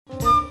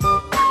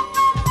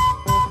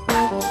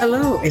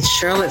Hello, it's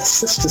Charlotte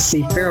Sister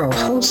C. Farrell,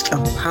 host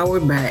of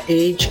Powered by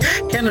Age,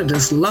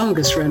 Canada's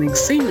longest-running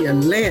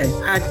senior-led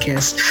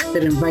podcast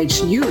that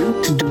invites you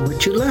to do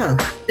what you love.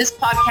 This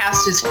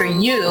podcast is for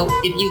you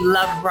if you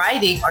love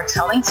writing or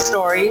telling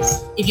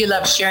stories, if you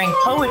love sharing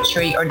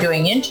poetry or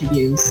doing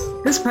interviews.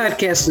 This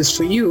podcast is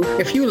for you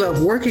if you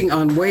love working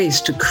on ways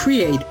to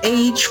create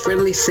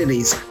age-friendly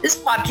cities. This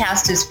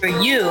podcast is for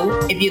you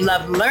if you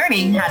love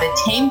learning how to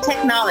tame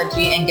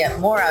technology and get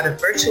more out of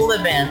virtual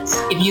events,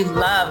 if you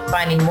love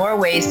finding more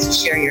ways to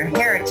share your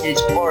heritage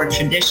or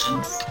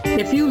traditions.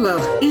 If you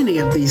love any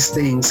of these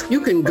things, you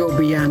can go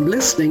beyond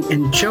listening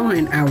and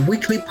join our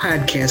weekly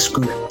podcast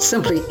group.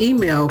 Simply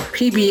email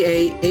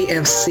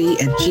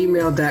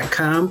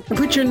pbaafc@gmail.com and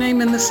put your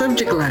name in the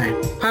subject line.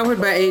 Powered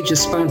by Age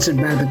is sponsored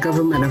by the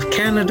Government of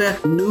Canada,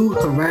 New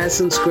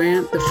Horizons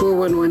Grant, the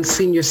 411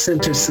 Senior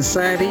Center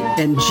Society,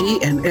 and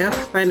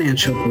G&F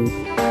Financial Group.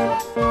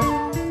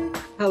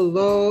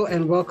 Hello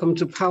and welcome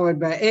to Powered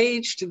by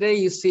Age. Today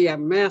you see I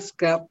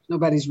mask up.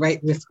 Nobody's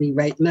right with me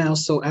right now,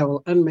 so I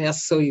will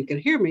unmask so you can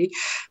hear me.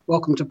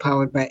 Welcome to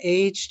Powered by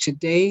Age.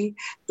 Today,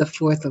 the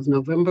 4th of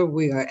November,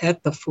 we are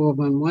at the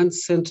 411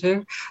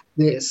 Center.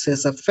 This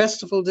is a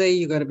festival day.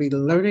 You're going to be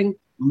learning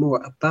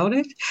more about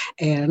it.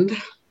 And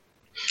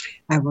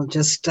I will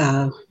just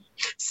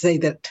say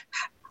that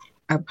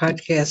our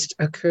podcast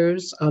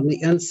occurs on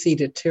the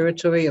unceded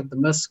territory of the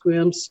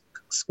Musqueams,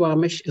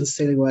 Squamish, and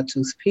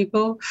Tsleil-Waututh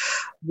people.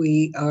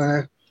 We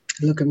are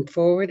looking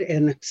forward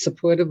and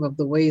supportive of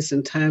the ways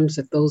and times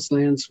that those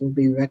lands will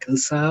be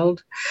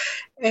reconciled.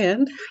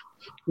 And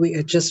we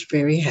are just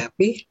very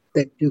happy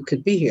that you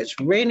could be here. It's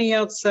rainy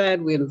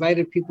outside. We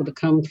invited people to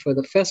come for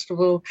the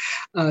festival.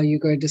 You're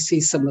going to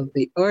see some of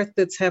the art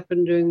that's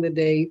happened during the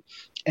day.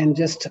 And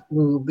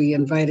we will be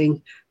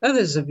inviting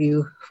others of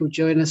you who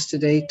join us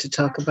today to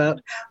talk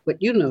about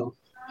what you know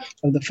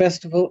of the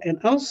festival. And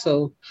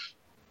also,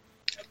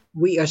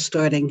 we are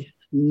starting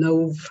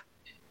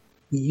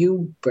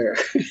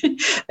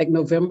like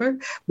November,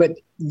 but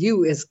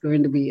you is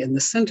going to be in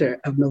the center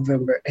of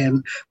November,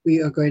 and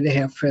we are going to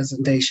have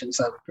presentations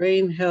on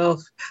brain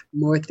health,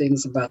 more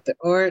things about the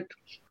art.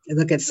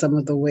 Look at some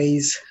of the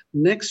ways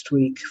next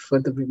week for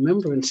the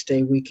Remembrance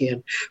Day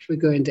weekend. We're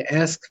going to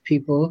ask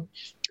people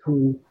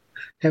who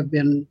have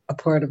been a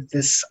part of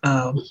this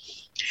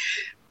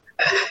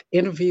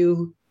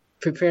interview,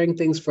 preparing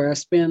things for our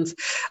spins,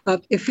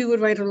 if you would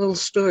write a little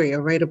story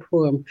or write a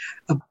poem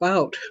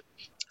about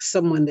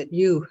someone that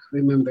you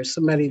remember,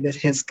 somebody that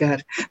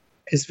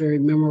is very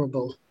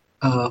memorable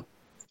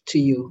to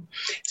you.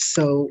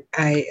 So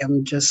I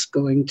am just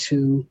going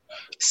to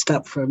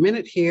stop for a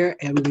minute here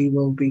and we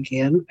will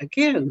begin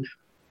again.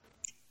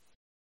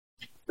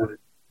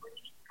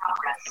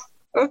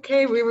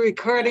 Okay, we're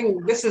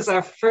recording. This is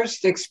our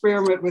first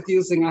experiment with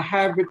using a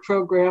hybrid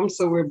program.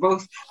 So we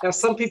both have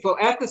some people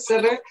at the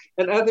center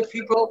and other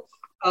people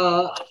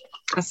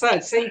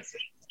aside. Say,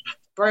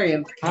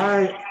 Brian.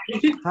 Hi,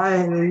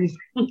 ladies,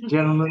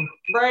 gentlemen.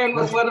 Brian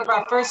was one of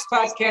our first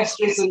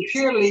podcasters and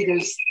peer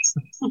leaders.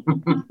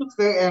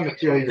 Still am a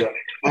cheerleader.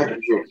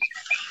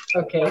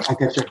 Okay. I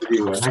catch up with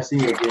you. Nice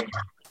seeing you again,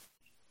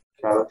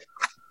 Charlotte.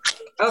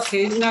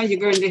 Okay, now you're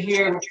going to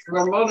hear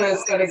Ramona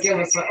is going to give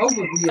us an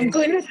overview. I'm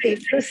going to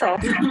take this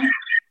off.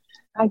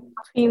 I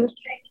feel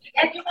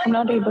I'm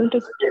not able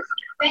to.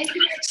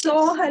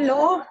 So,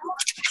 hello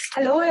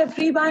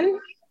everyone.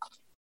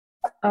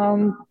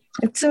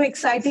 It's so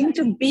exciting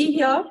to be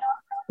here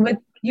with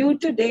you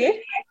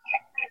today.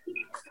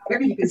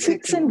 It's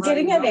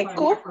getting an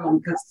echo.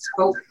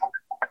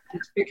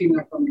 It's picking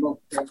up on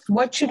both.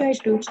 What should I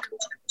do?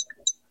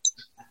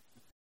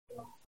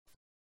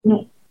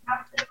 No.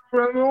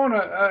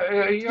 Ramona,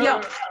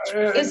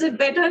 Is it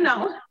better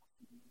now?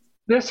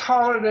 This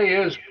holiday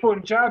is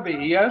Punjabi,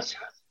 yes?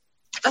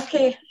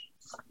 Okay,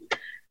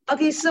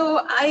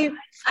 so I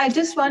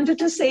just wanted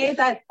to say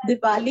that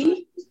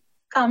Diwali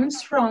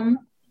comes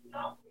from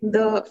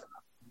the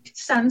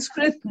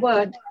Sanskrit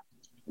word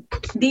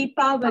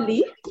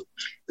Deepavali.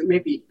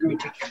 Maybe, let me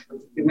take it.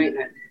 You might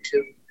not need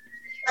to.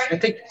 I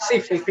think, see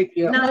if they pick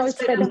you up. Now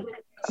it's better.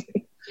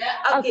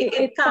 Okay,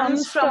 it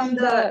comes from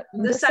the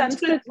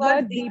Sanskrit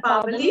word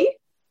Deepavali,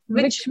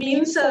 which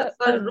means a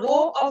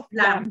row of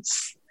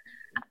lamps.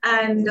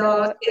 And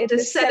it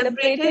is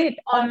celebrated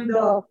on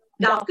the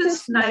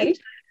darkest night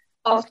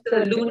of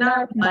the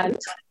lunar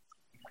month.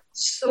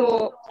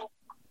 So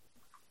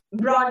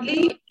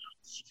broadly,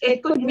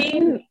 it could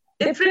mean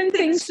different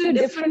things to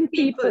different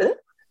people,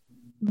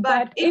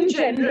 but in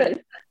general,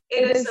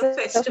 it is a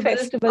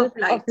festival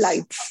of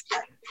lights.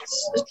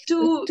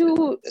 So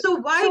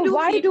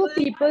why do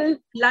people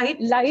light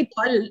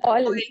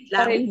all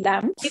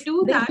lamps? They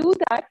do that to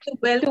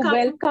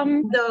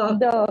welcome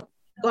the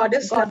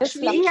goddess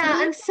Lakshmi. Yeah,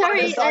 I'm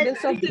sorry,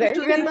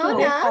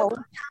 Ramona.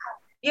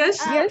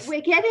 Yes.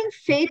 We're getting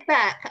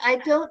feedback. I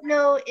don't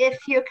know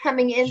if you're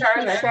coming in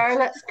through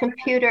Charlotte's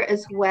computer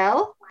as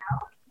well.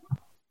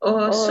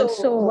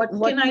 So what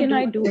can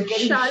I do?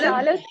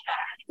 Charlotte?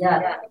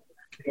 Yeah.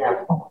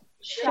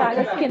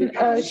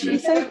 Charlotte, she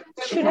said,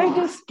 should I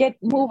just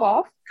move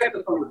off?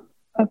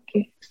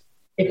 Okay.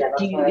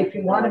 If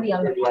you want to be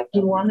on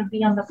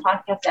the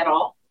podcast at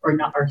all, or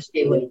not, or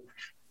stay away?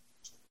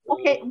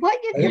 Okay, what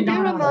you can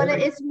do, Ramona,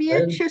 is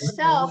mute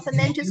yourself and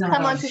then just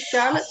come onto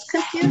Charlotte's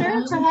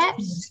computer,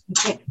 perhaps.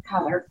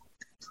 Color.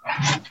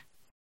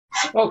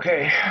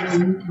 Okay.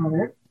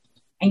 Color.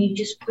 And you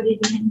just put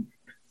it in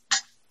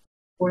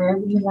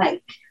wherever you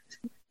like.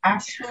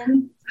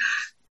 Ashlyn.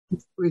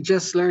 We're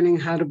just learning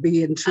how to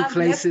be in two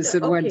places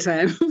at one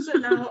time. So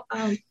now,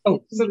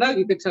 so now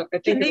you can talk.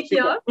 Can they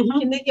hear?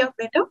 Can they hear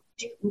better?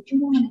 Would you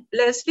want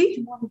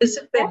Leslie, is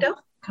it better?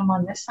 come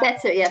on this side?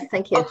 That's it, yes,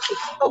 thank you.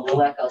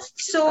 Okay.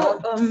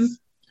 So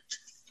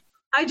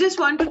I just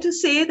wanted to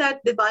say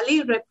that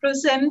Diwali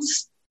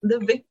represents the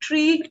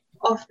victory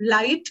of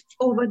light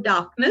over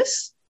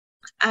darkness.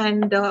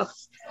 And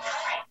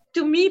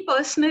to me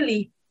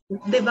personally,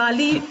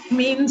 Diwali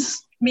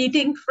means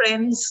meeting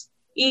friends,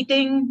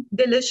 eating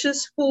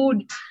delicious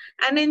food,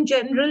 and in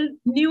general,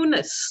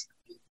 newness.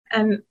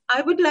 And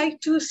I would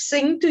like to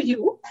sing to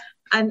you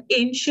an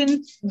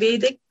ancient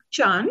Vedic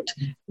chant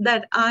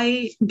that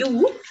I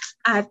do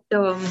at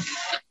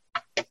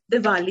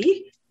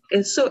Diwali.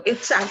 So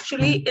it's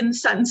actually in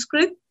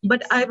Sanskrit,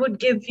 but I would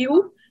give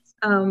you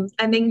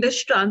an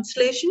English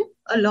translation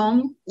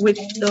along with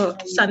the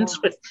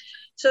Sanskrit.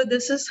 So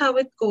this is how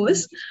it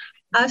goes.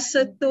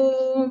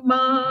 Asato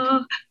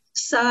ma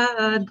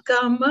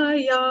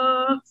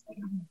sadgamaya.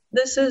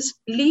 This is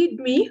lead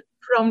me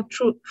from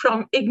truth,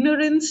 from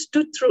ignorance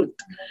to truth.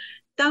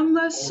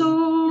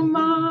 Tamaso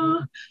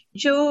ma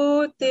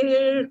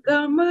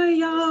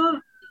jyotirgamaya.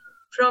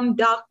 From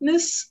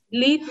darkness,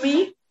 lead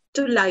me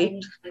to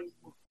light.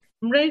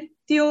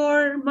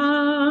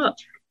 Mrityorma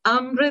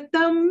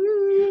amritam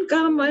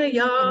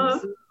gamaya.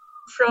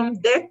 From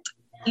death,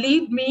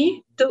 lead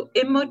me to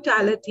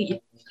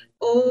immortality.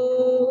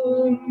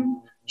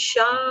 Om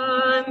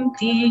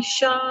Shanti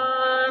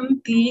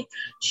Shanti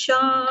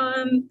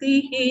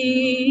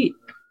Shanti.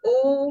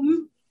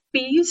 Om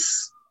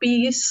peace,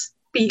 peace,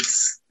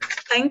 peace.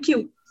 Thank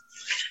you.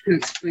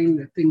 Explain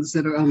the things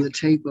that are on the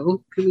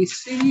table. Can we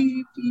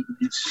see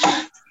these?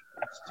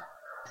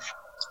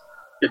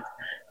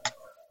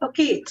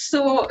 Okay,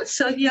 so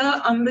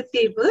here on the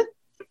table,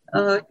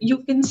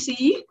 you can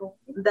see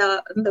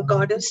the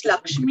goddess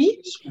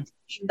Lakshmi.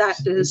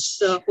 That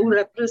is who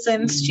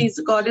represents, she's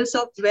the goddess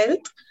of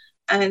wealth.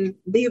 And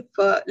they've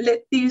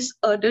lit these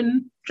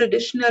earthen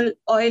traditional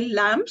oil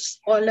lamps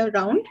all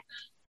around.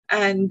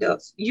 And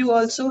you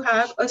also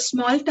have a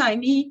small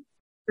tiny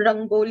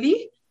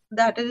rangoli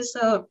that is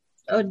a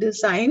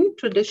design,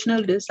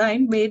 traditional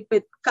design made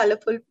with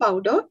colorful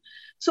powder.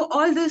 So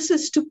all this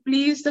is to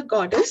please the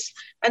goddess.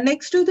 And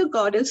next to the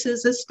goddess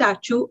is a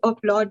statue of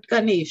Lord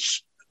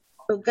Ganesh.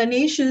 So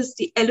Ganesh is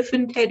the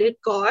elephant-headed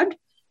god,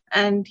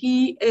 and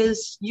he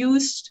is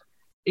used,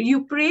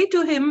 you pray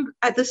to him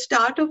at the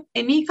start of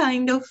any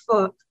kind of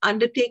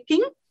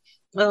undertaking.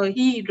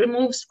 He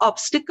removes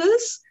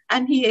obstacles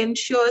and he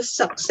ensures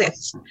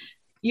success.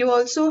 You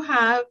also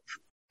have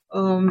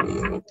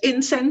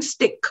incense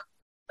stick.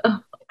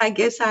 I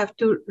guess I have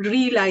to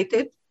relight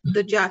it,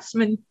 the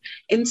jasmine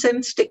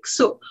incense stick.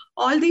 So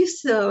all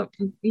these,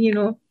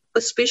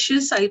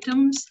 auspicious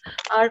items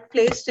are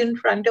placed in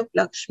front of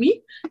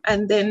Lakshmi,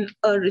 and then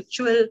a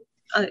ritual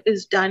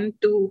is done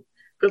to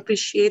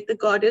propitiate the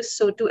goddess.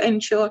 So to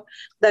ensure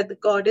that the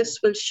goddess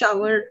will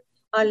shower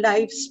our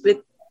lives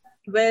with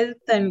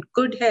wealth and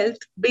good health.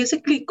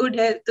 Basically, good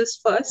health is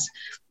first,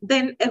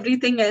 then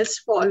everything else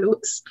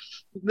follows.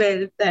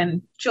 Wealth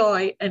and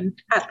joy and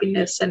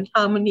happiness and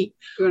harmony.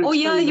 Oh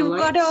yeah, you've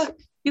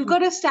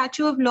got a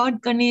statue of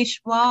Lord Ganesh.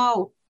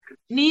 Wow,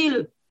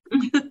 Neil.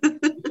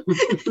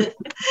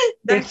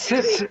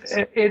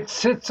 It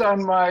sits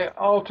on my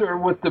altar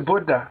with the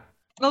Buddha.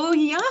 Oh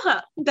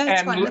yeah,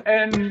 that's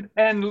wonderful.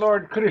 And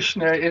Lord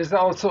Krishna is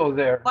also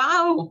there.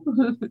 Wow,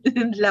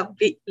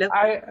 lovely.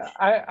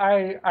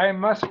 I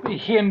must be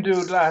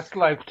Hindu last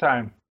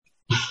lifetime.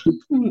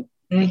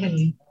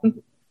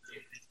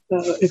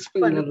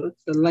 Explain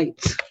the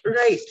lights.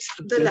 Right.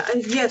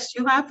 Yes,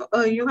 you have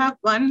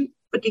one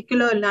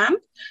particular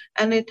lamp,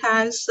 and it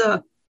has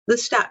the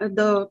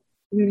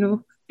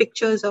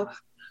pictures of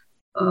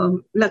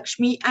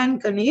Lakshmi and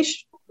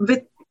Ganesh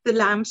with the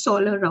lamps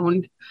all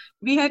around.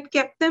 We had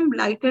kept them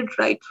lighted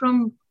right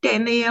from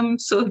 10 a.m.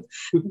 So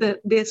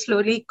they're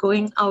slowly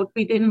going out.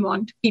 We didn't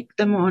want to keep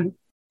them on.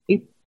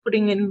 We're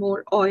putting in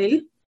more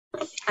oil.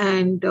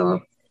 And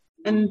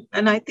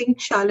I think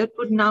Charlotte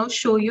would now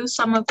show you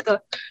some of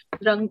the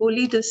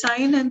Rangoli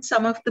design and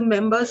some of the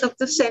members of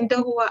the center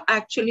who are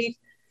actually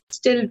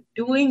still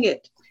doing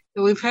it.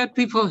 We've had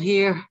people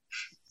here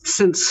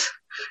since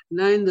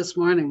 9 this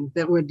morning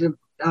that were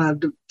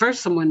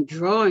first someone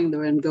drawing the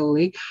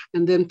Rangoli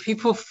and then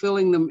people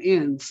filling them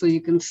in. So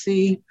you can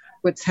see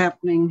what's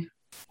happening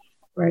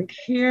right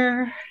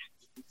here.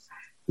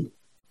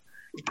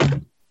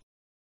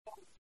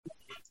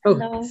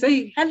 Hello.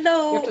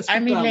 Hello,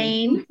 I'm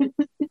Elaine.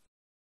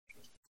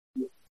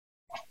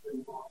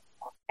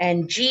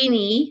 And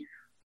Jeannie,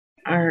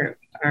 our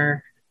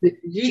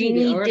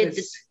Jeannie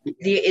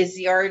is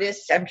the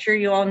artist. I'm sure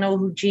you all know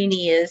who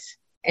Jeannie is.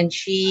 And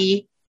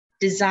she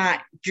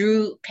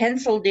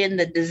penciled in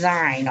the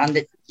design on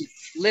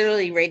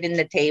literally right in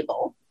the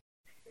table.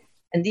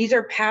 And these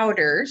are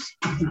powders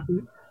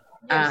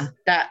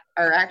that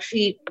are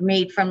actually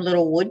made from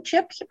little wood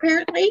chips,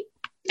 apparently,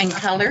 and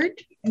colored.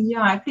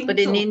 Yeah, I think. But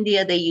in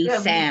India, they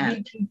use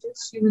sand. We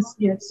just use,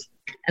 yes.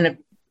 And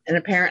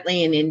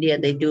apparently in India,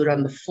 they do it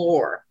on the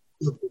floor.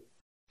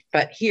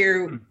 But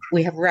here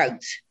we have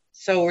rugs.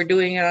 So we're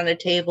doing it on a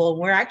table,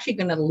 and we're actually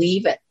going to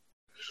leave it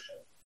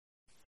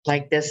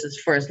like this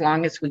for as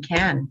long as we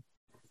can.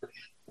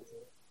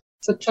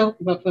 So tell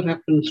about what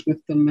happens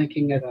with them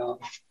making it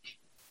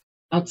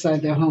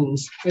outside their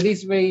homes. Are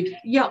these made?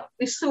 Yeah.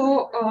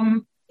 So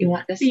you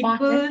want this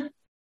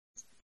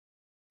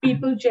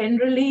people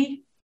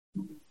generally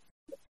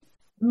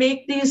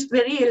make these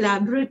very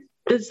elaborate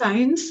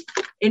designs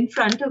in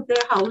front of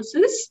their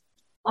houses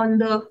on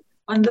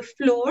the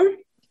floor,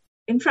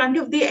 in front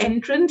of the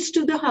entrance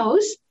to the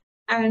house.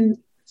 And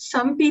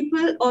some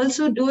people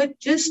also do it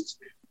just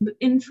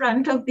in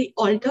front of the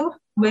altar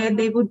where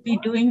they would be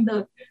doing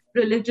the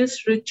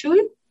religious ritual.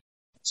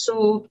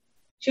 So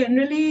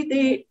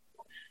generally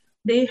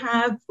they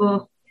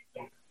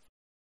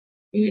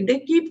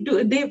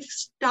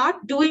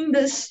start doing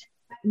this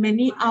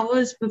many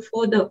hours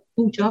before the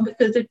puja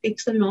because it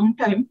takes a long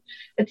time.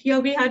 But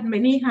here we had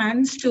many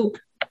hands to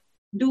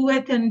do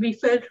it, and we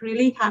felt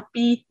really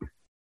happy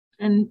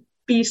and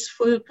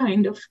peaceful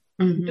kind of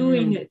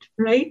doing it,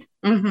 right?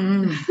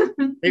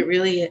 Mm-hmm. It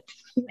really is.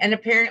 And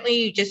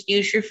apparently you just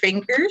use your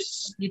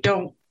fingers. You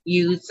don't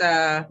use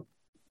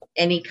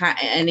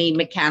any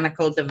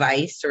mechanical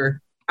device.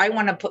 Or I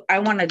want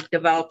to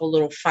develop a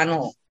little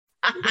funnel.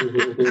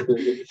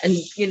 And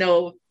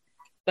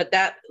but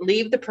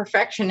leave the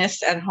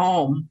perfectionists at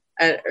home.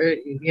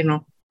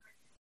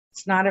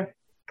 It's not a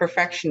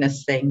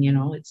perfectionist thing.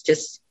 It's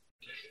just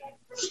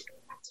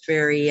it's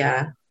very.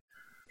 Have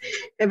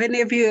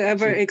any of you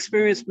ever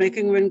experienced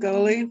making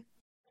Rangoli?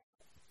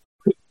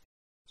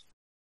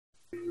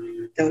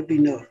 That would be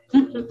no.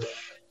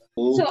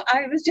 So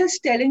I was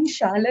just telling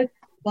Charlotte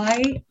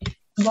why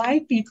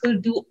people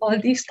do all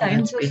these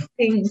kinds of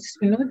things,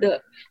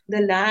 the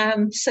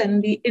lamps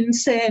and the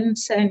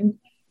incense and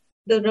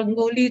the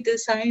Rangoli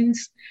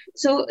designs.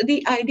 So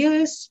the idea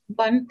is,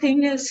 one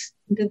thing is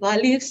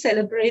Diwali is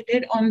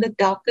celebrated on the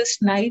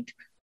darkest night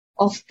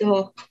of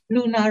the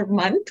lunar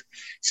month.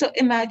 So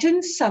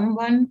imagine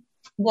someone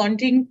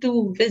wanting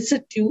to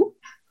visit you.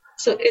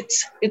 So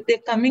if they're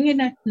coming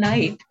in at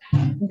night,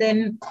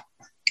 then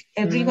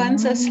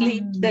everyone's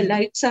asleep, the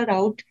lights are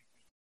out,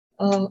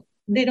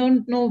 they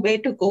don't know where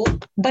to go,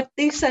 but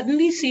they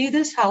suddenly see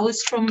this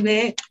house from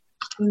where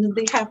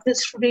they have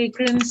this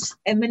fragrance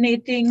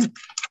emanating,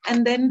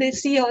 and then they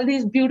see all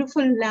these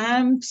beautiful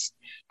lamps,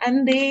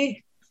 and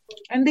they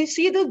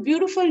see the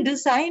beautiful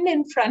design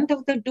in front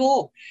of the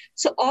door.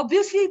 So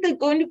obviously they're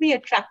going to be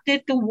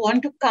attracted to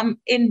want to come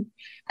in,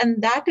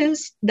 and that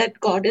is that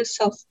goddess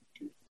of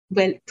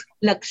wealth,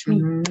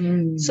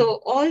 Lakshmi.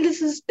 So all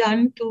this is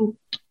done to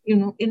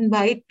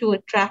invite, to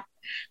attract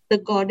the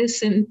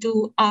goddess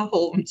into our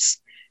homes.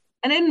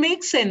 And it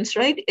makes sense,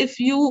 right? If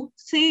you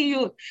say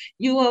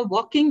you are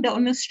walking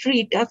down a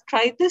street, I've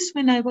tried this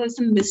when I was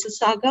in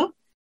Mississauga,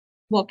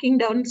 walking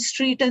down the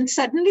street, and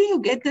suddenly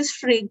you get this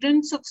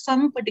fragrance of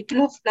some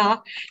particular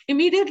flower.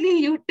 Immediately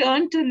you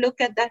turn to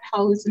look at that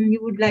house, and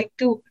you would like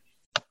to,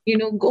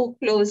 go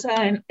closer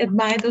and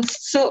admire those.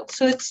 So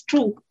it's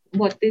true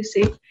what they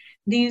say.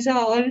 These are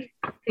all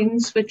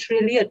things which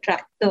really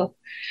attract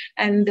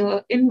and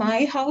in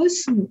my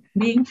house,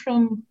 being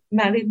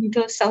married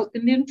into a South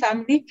Indian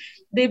family,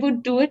 they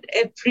would do it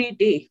every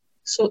day.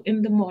 So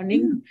in the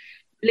morning,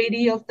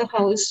 lady of the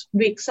house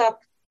wakes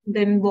up,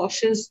 then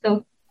washes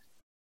the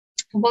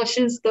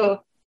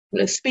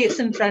space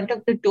in front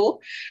of the door,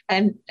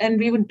 and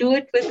we would do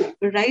it with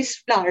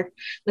rice flour.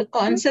 The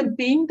concept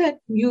being that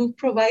you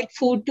provide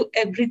food to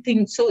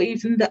everything, so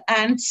even the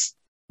ants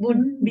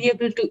would be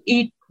able to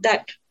eat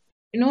that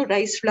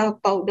rice flour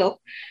powder.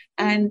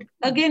 And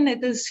again,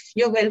 it is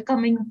you're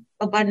welcoming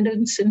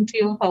abundance into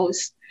your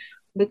house,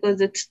 because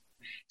it's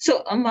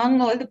so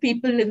among all the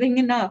people living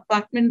in our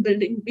apartment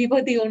building, we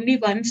were the only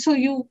ones. So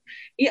you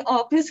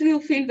obviously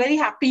you feel very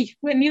happy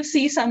when you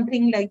see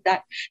something like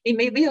that.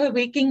 Maybe you're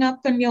waking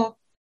up and you're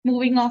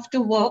moving off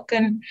to work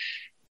and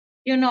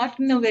you're not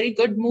in a very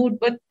good mood,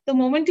 but the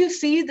moment you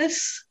see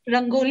this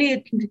Rangoli,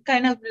 it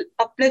kind of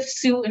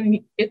uplifts you and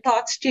your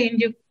thoughts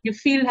change. You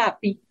feel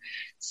happy.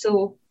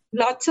 So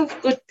lots of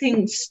good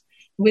things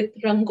with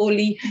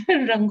Rangoli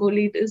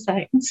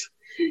designs.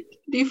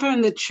 Do you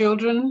find that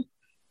children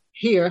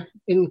here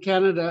in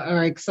Canada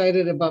are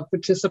excited about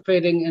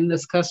participating in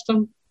this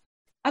custom?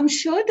 I'm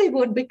sure they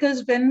would,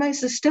 because when my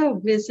sister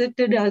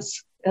visited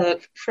us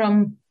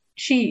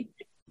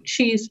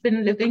she's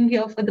been living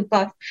here for the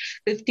past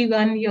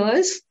 51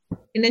 years.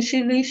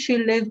 Initially, she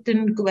lived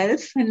in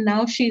Guelph, and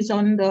now she's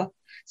on the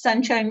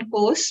Sunshine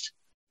Coast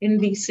in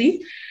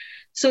BC.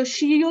 So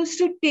she used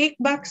to take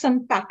back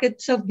some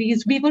packets of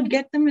these. We would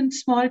get them in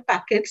small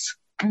packets,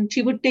 and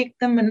she would take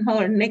them in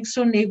her next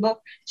door neighbor.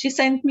 She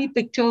sent me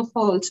picture of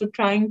her also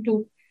trying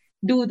to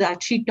do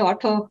that. She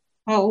taught her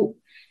how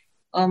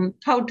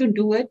to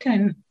do it,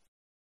 and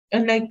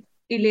like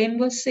Elaine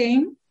was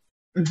saying,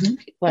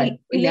 What?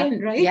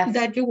 Elaine, right? Yes.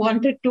 That you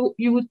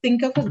would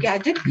think of a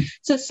gadget.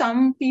 So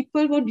some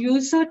people would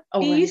use a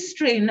tea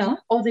strainer.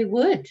 Oh, they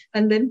would.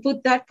 And then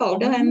put that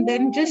powder and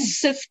then just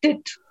sift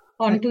it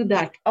onto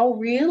that. Oh,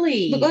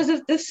 really? Because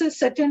if this is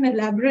such an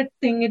elaborate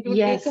thing, it would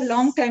take a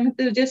long time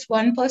to just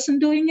one person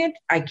doing it.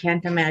 I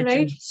can't imagine.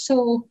 Right?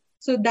 So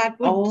that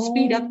would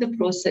speed up the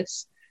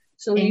process.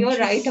 So you're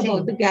right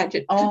about the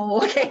gadget.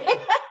 Oh, okay.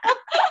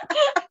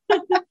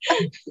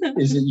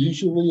 Is it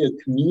usually a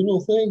communal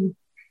thing?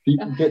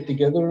 People get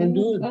together and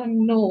do it?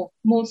 No,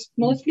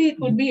 mostly it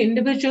would be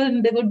individual,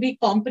 and there would be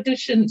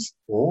competitions.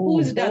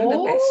 Who's done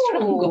the best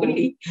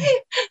rangoli?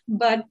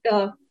 But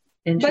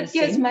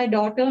yes, my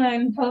daughter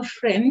and her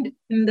friend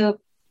in the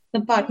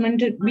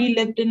apartment we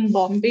lived in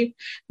Bombay,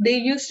 they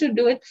used to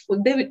do it.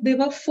 There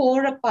were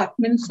 4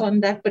 apartments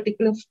on that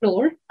particular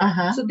floor,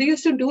 so they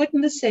used to do it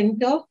in the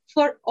center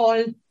for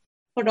all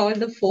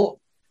the 4,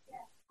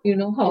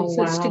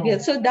 houses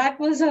together. So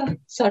that was a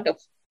sort of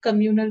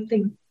communal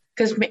thing.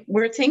 Because we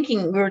were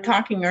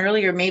talking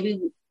earlier,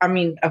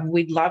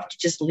 we'd love to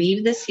just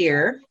leave this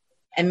here,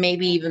 and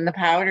maybe even the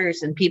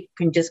powders, and people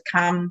can just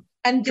come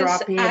and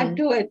just add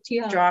to it.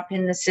 Yeah. Drop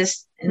in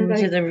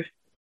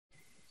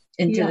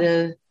into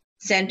the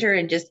center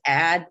and just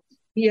add.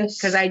 Yes.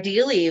 Because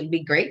ideally, it'd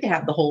be great to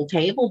have the whole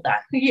table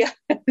done. Yes.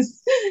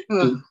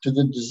 Do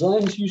the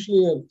designs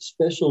usually have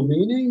special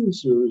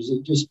meanings, or is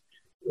it just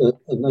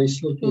a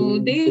nice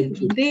looking?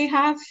 They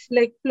have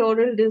like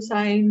floral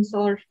designs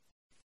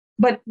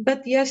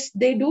But yes,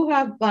 they do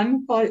have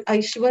one called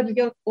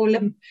Aishwarya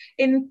Kolam.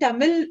 In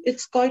Tamil,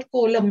 it's called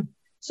Kolam.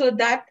 So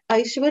that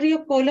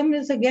Aishwarya Kolam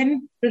is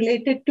again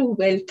related to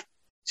wealth.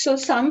 So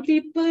some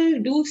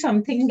people do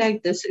something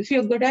like this. If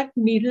you're good at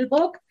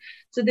needlework,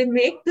 so they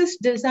make this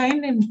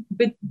design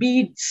with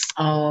beads.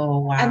 Oh,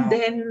 wow. And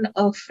then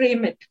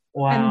frame it.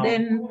 Wow. And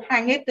then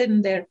hang it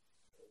in their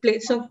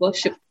place of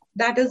worship.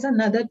 That is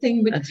another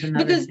thing.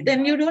 Because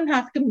then you don't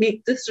have to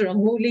make this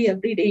rangoli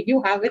every day.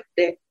 You have it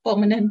there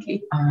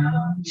permanently.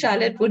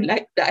 Charlotte would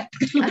like that.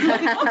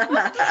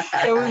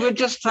 Yeah, we were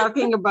just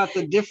talking about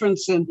the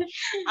difference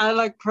I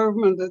like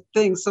permanent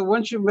things. So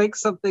once you make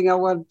something, I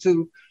want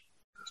to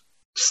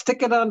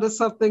stick it onto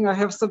something or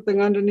have something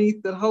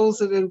underneath that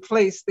holds it in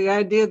place. The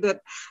idea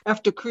that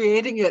after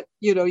creating it,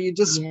 you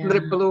just let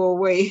it blow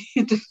away.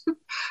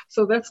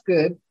 So that's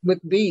good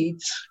with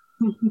beads.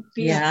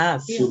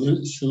 Yes. So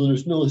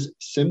there's no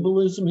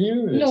symbolism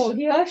here? No,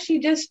 here she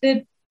just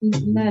did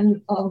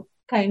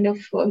kind of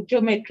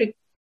geometric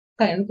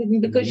kind of thing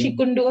because she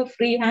couldn't do a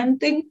freehand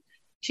thing.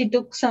 She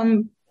took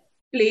some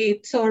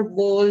plates or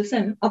bowls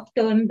and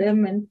upturned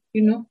them and,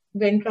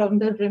 went around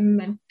the rim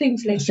and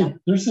things like that.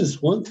 There's this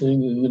one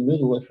thing in the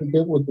middle. I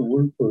forget what the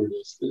word for it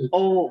is.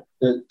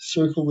 That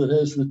circle that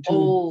has the 2.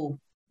 Oh,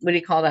 what do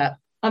you call that?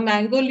 A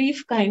mango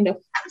leaf, kind of.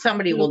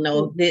 Somebody will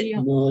know.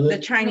 The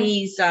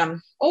Chinese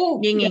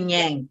yin and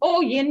yang.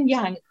 Oh, yin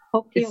yang.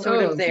 Okay. It's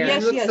sort of there.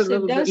 Yes,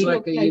 it does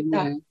look like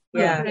that.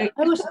 Yeah. Right.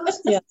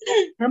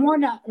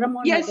 Ramona,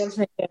 yes.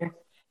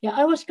 Yeah,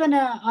 I was going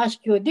to ask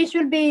you, this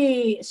will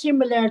be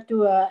similar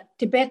to a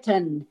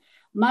Tibetan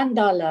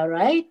mandala,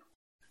 right?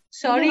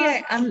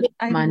 Sorry, I'm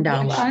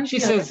mandala. She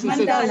says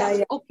mandala.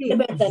 Yeah. Okay.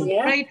 Tibetan,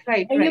 yeah?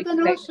 Right. And you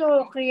can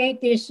also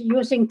create this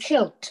using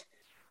quilt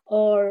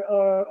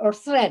or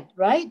thread,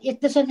 right? It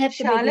doesn't have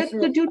to Charlotte, be.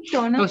 could you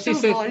turn up the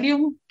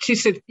volume? She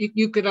said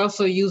you could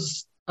also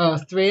use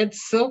thread,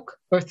 silk,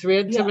 or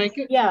thread to make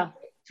it? Yeah.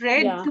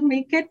 Thread to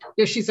make it?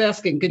 Yeah, she's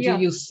asking, could you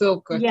use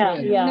silk or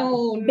thread? Yeah.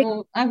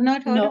 No, I've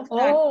not heard of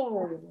that.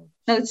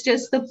 No, it's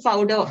just the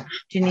powder.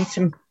 Do you need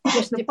some?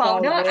 Just the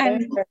powder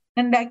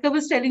and like I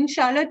was telling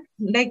Charlotte,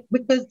 like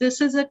because this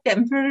is a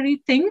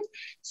temporary thing.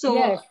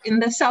 So in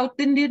the South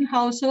Indian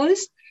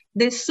households,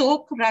 they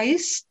soak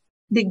rice,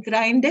 they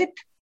grind it,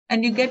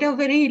 and you get a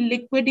very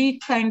liquidy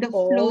kind of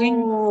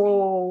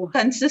flowing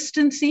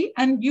consistency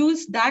and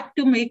use that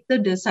to make the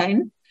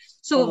design.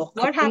 So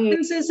what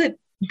happens is it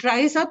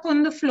dries up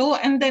on the floor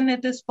and then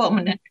it is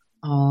permanent.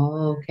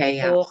 Oh, okay.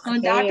 Yeah. So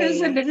that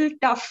is a little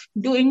tough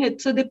doing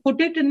it. So they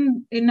put it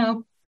in a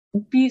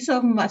piece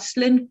of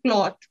muslin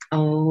cloth.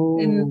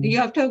 And you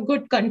have to have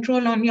good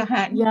control on your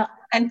hand. Yeah.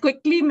 And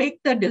quickly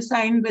make the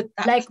design with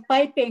that. Like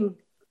piping.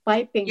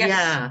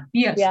 Yes.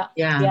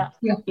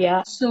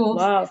 Yeah. So,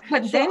 wow.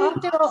 But so then,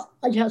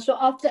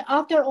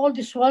 after all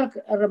this work,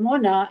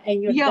 Ramona,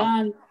 and you're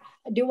done,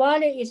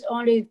 Diwali is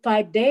only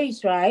 5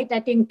 days, right? I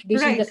think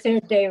this is the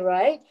 3rd day,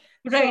 right?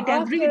 Right. So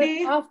every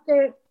day.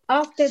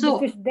 After the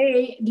 5th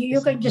day,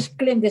 you can just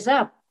clean this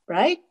up,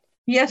 right?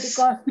 Yes.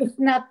 Because it's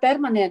not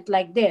permanent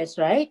like this,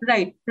 right?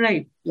 Right.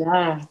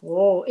 Yeah.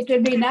 Oh, it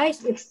will be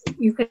nice if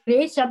you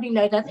create something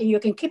like that and you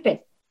can keep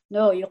it.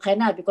 No, you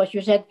cannot because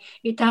you said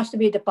it has to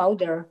be the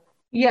powder.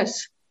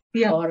 Yes.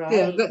 Yeah. All right.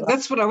 Yeah,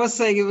 that's what I was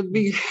saying. It would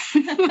be,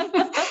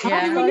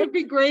 it would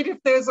be great if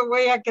there's a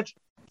way I could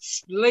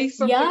lay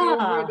something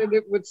over it and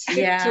it would stick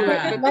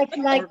to it. Like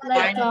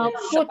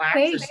put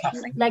paste,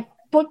 like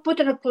put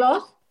in a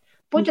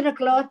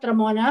cloth,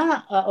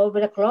 Ramona,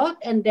 over the cloth,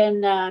 and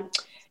then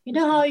you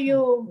know how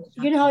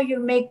you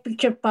make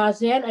picture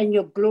puzzle and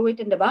you glue it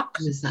in the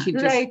box,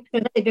 Right? So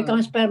that it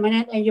becomes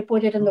permanent, and you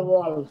put it on the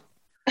wall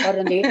or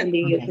on the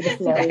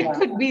floor. That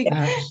could be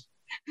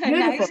a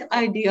nice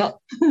idea.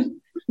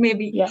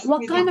 Maybe. Yeah.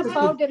 What kind of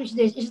powder is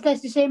this? Is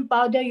that the same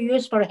powder you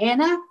use for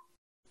henna?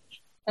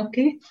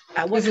 Okay.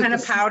 What kind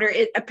of powder?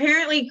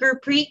 Apparently,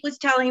 Gurpreet was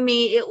telling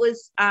me it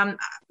was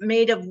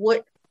made of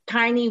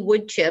tiny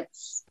wood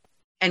chips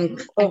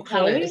and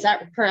colored. Is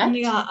that correct?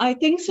 Yeah, I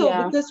think so.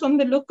 Yeah. Because from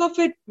the look of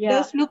it,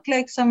 does look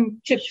like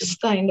some chips,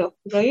 kind of,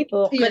 right?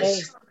 Okay.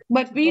 Yes.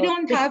 But we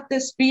don't have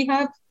this. We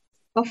have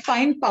a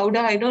fine powder.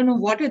 I don't know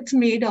what it's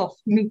made of,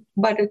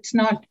 but it's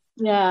not.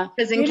 Yeah.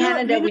 Because in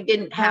Canada, we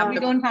didn't have. We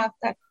don't have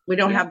that. We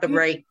don't have the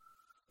right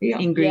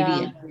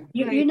ingredient.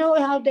 Yeah. You know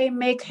how they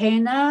make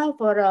henna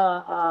for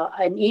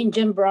an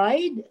Indian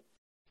bride?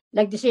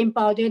 Like the same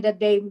powder that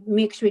they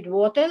mix with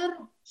water?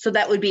 So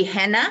that would be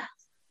henna?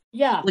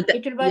 Yeah.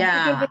 It will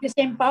be the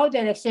same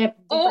powder except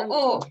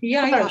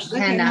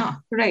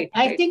henna. Right.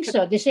 I think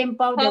so. The same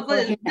powder for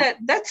henna.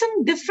 That's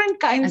some different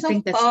kinds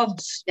of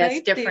herbs.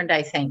 That's different,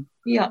 I think.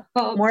 Yeah.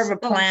 Herbs, more of a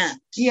plant.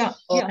 Yeah.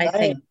 I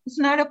think. It's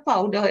not a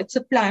powder. It's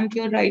a plant.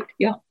 You're right.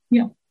 Yeah.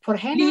 Yeah. For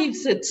henna?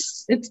 Leaves,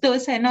 it's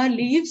those henna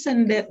leaves,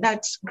 and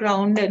that's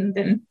ground and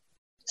then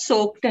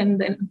soaked, and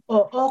then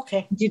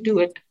you do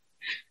it.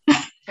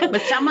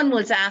 But someone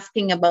was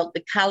asking about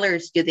the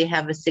colors. Do they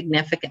have a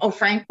significant? Oh,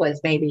 Frank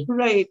was maybe.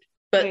 Right.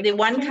 But the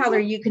one color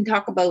you can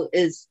talk about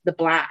is the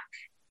black.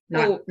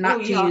 Not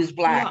to use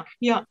black.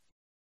 Yeah.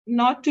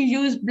 Not to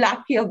use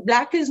black here.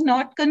 Black is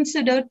not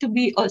considered to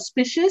be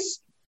auspicious,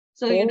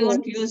 so you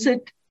don't use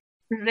it.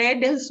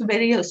 Red is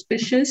very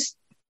auspicious.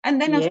 And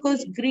then, of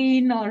course,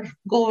 green or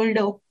gold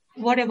or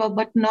whatever,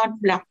 but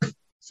not black.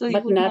 So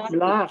but not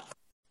black.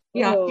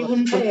 Yeah, you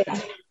wouldn't put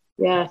that.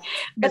 Yeah.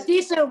 But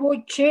these are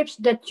wood chips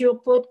that you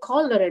put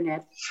color in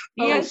it.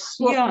 Yes.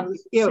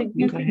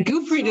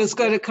 Gurpreet is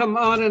going to come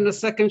on in a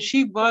second.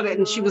 She bought it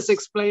and she was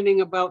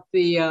explaining about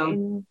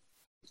the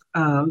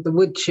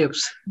wood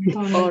chips.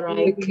 All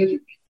right.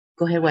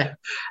 Go ahead. What?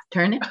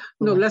 Turn it?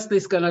 No,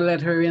 Leslie's going to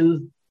let her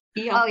in.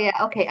 Yeah. Oh,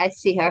 yeah. Okay. I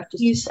see her.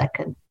 Just a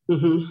second.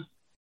 Mm-hmm.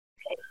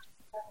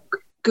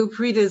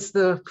 Gurpreet is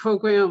the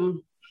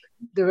program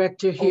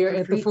director here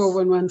at the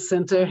 411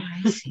 Center.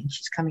 I see.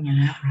 She's coming in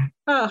now.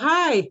 Oh,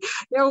 hi.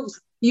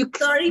 You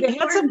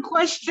had some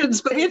questions,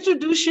 but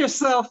introduce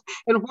yourself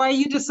and why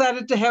you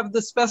decided to have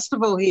this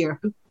festival here.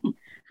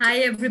 Hi,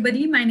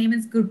 everybody. My name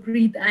is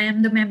Gurpreet. I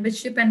am the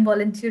membership and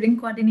volunteering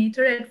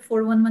coordinator at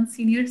 411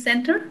 Senior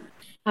Center.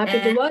 Happy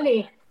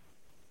Diwali.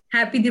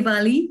 Happy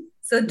Diwali.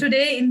 So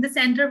today in the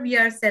center, we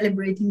are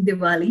celebrating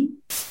Diwali.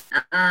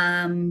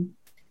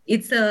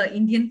 It's an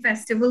Indian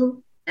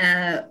festival,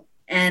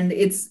 and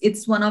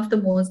it's one of the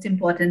most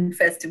important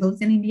festivals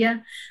in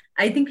India.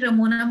 I think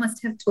Ramona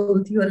must have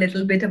told you a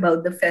little bit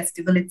about the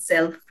festival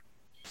itself.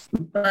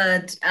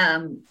 But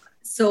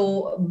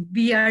so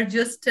we are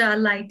just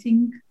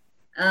lighting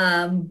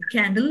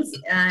candles,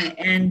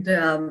 and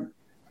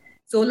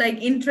so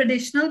like in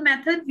traditional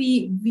method,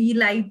 we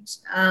light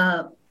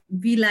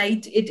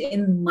it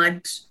in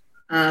mud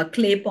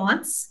clay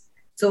pots.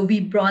 So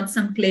we brought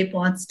some clay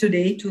pots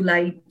today to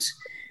light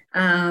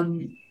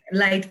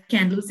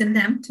candles in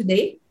them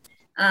today.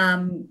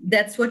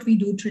 That's what we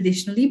do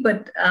traditionally,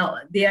 but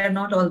they are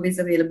not always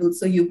available.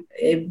 So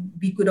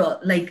we could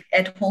like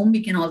at home,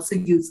 we can also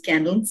use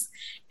candles.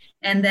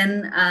 And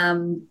then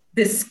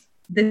this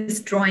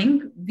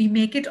drawing, we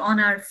make it on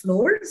our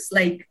floors,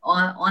 like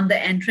on the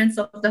entrance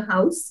of the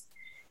house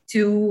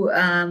to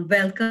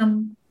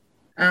welcome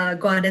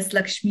Goddess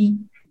Lakshmi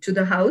to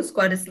the house.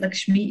 Goddess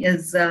Lakshmi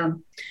is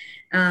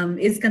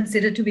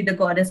considered to be the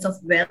goddess of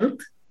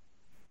wealth.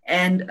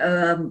 And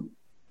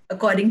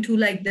according to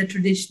like the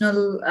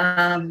traditional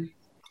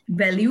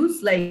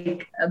values,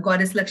 like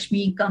Goddess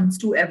Lakshmi comes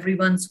to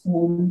everyone's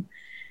home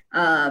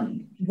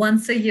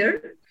once a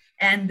year.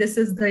 And this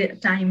is the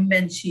time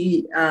when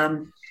she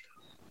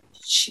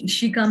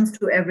comes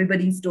to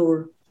everybody's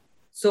door.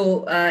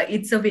 So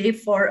it's a way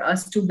for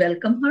us to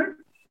welcome her.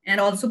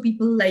 And also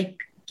people like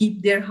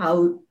keep their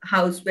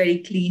house very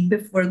clean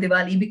before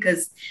Diwali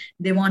because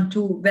they want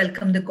to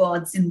welcome the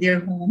gods in their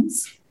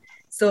homes.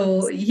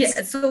 So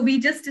so we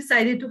just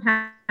decided to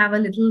have a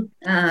little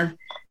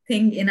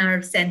thing in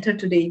our center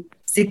today,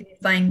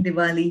 signifying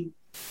Diwali.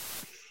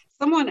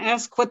 Someone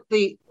asked what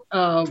the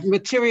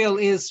material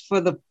is for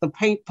the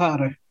paint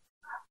powder.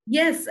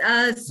 Yes,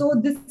 so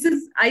this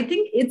is, I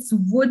think it's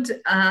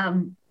wood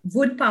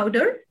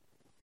powder,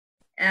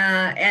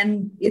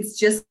 and it's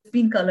just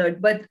been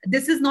colored. But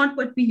this is not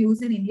what we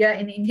use in India.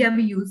 In India,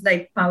 we use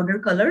like powder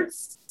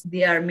colors.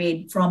 They are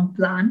made from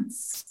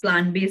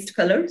plant-based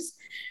colors.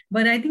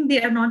 But I think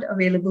they are not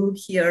available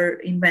here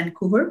in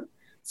Vancouver.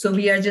 So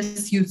we are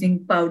just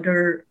using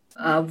powder,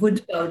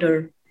 wood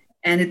powder.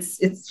 and it's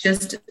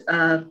just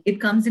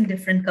it comes in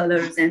different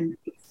colors, and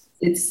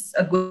it's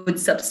a good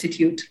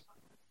substitute.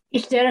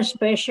 Is there a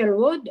special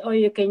wood, or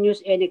you can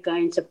use any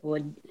kinds of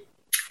wood?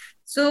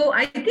 So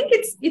I think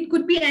it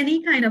could be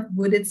any kind of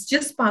wood. It's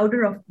just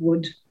powder of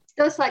wood.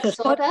 So it's like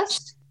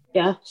sawdust?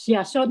 Yeah,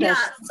 sawdust. Yeah,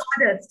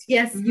 sawdust.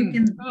 Yes, you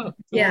can.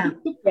 Yeah.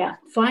 Yeah,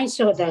 fine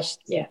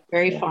sawdust. Yeah.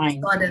 Very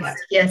fine.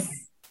 Sawdust. Yes.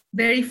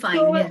 Very fine.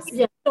 So, yes.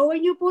 yeah, so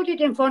when you put it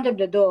in front of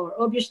the door,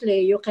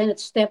 obviously you cannot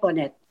step on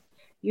it.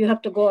 You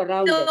have to go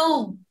around it.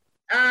 No,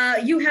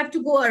 you have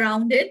to go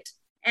around it,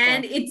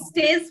 and it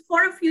stays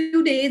for a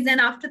few days,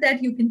 and after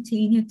that you can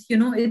clean it.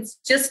 It's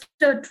just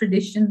a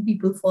tradition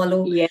people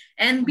follow. Yeah.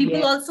 And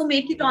people also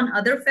make it on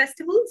other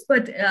festivals,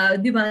 but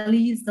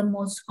Diwali is the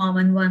most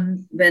common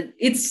one when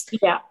it's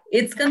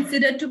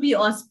considered to be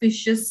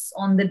auspicious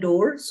on the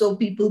door. So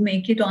people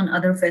make it on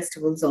other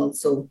festivals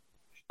also.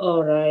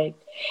 All right.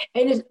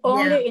 And it's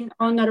only in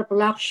honor of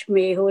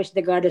Lakshmi, who is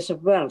the goddess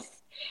of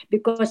wealth,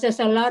 because there's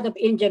a lot of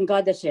Indian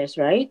goddesses,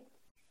 right?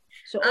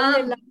 So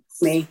only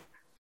Lakshmi.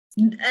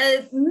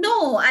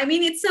 No, I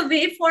mean, it's a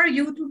way for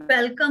you to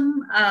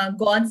welcome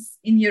gods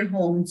in your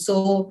home.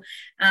 So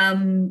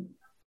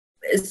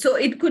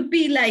it could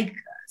be like,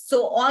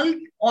 so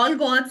all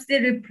gods,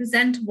 they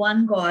represent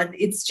one god.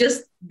 It's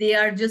just, they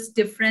are just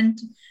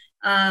different.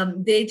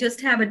 They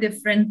just have a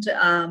different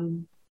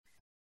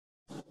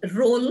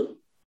role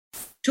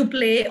to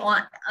play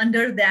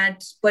under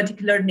that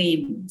particular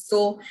name.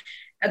 So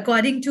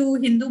according to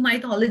Hindu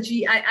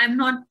mythology, I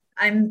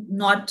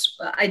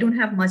don't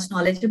have much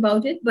knowledge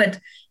about it, but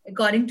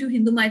according to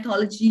Hindu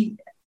mythology,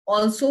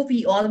 also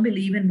we all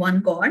believe in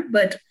one God,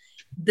 but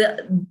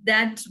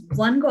that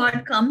one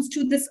God comes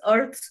to this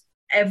earth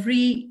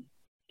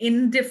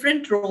in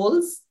different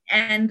roles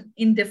and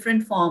in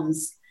different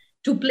forms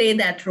to play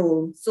that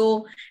role.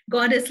 So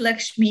Goddess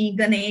Lakshmi,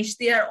 Ganesh,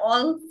 they are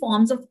all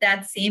forms of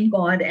that same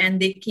God, and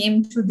they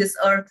came to this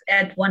earth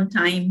at one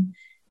time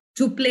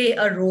to play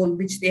a role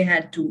which they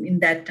had to in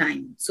that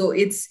time. So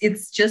it's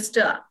just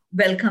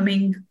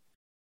welcoming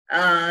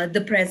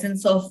the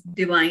presence of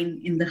divine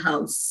in the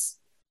house.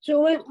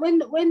 So when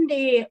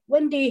the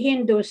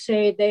Hindus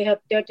say they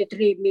have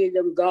 33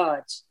 million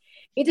gods,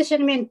 it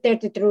doesn't mean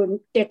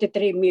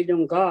 33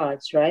 million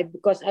gods, right?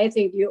 Because I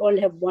think you all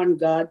have one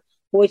God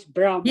who is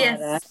Brahma,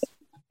 right?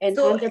 And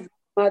under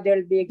Brahma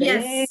there'll be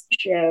Ganesh,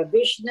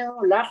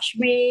 Vishnu,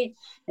 Lakshmi,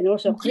 and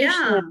also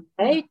Krishna,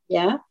 right?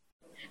 Yeah.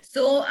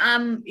 So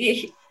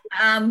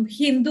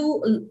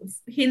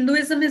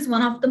Hinduism is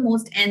one of the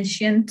most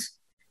ancient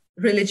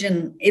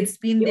religion. It's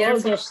been the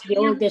oldest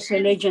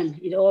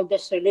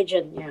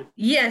religion, yeah.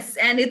 Yes,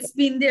 and it's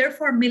been there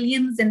for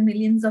millions and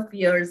millions of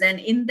years. And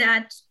in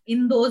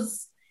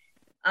those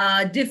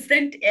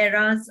different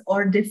eras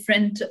or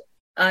different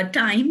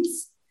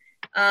times,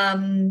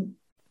 that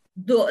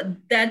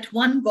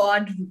one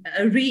God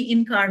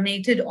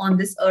reincarnated on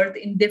this earth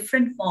in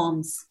different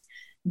forms.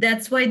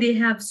 That's why they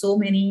have so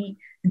many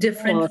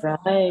different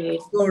forms.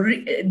 So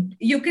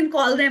you can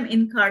call them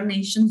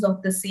incarnations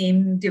of the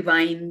same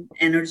divine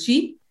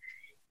energy.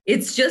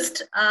 It's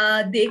just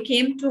they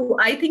came to,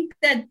 I think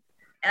that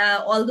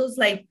all those,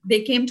 like,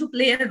 they came to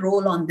play a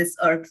role on this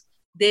earth.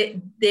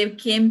 They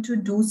came to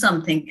do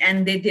something,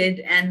 and they did,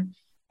 and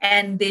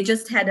they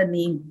just had a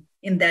name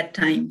in that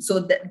time. So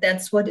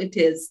that's what it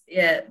is.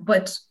 Yeah,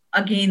 but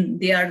again,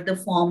 they are the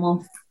form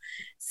of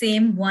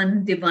same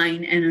one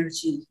divine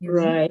energy.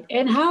 Right.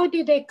 And how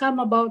did they come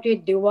about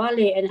it,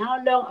 Diwali? And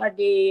how long are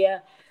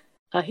the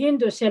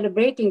Hindus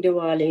celebrating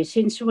Diwali?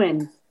 Since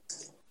when?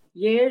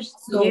 Years?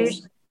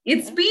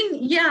 It's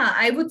been,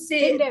 I would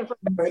say,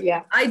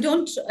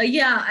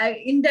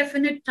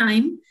 indefinite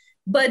time.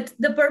 But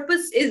the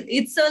purpose is,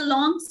 it's a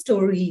long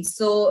story.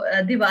 So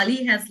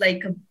Diwali has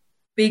like a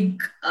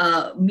big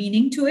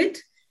meaning to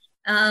it.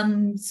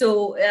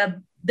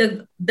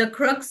 The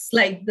crux,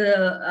 like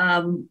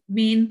the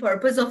main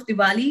purpose of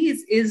Diwali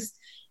is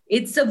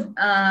it's a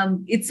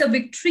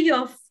victory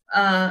of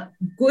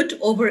good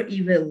over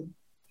evil,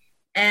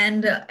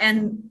 and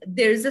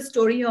there is a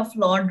story of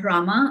Lord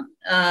Rama.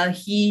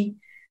 He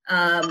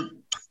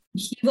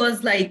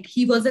was a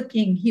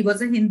king. He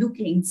was a Hindu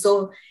king.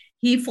 So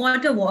he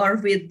fought a war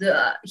with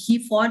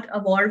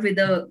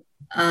another.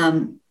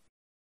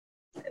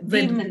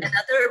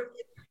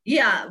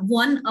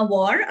 Won a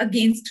war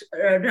against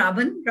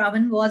Ravan.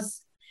 Ravan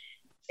was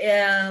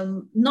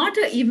not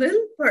an evil,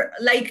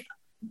 like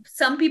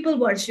some people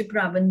worship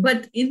Ravan,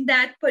 but in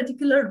that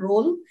particular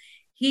role,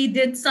 he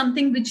did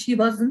something which he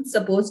wasn't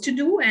supposed to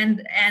do,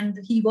 and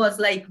he was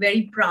like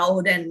very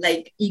proud and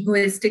like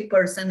egoistic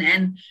person,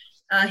 and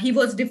he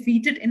was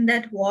defeated in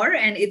that war.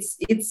 And it's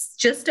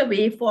just a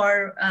way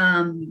for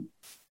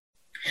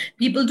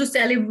people to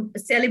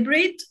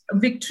celebrate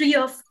victory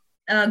of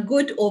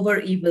good over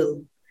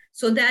evil.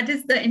 So that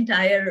is the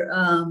entire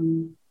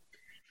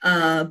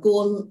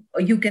goal,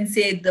 or you can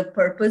say the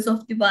purpose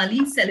of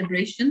Diwali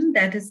celebration.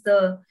 That is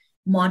the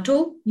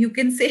motto, you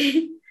can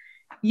say.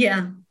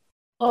 Yeah.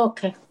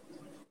 Okay.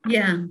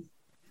 Yeah.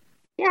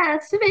 Yeah,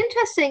 it's super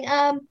interesting.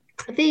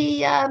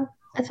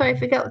 I'm sorry, I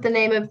forgot what the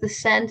name of the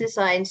sand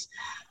designs.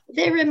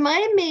 They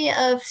remind me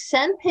of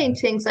sand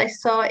paintings I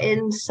saw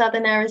in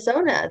southern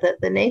Arizona that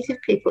the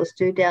native peoples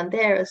do down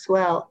there as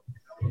well.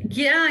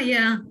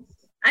 Yeah.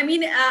 I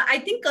mean, I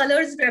think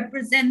colors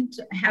represent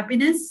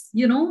happiness.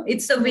 You know,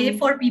 it's a way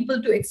for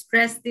people to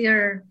express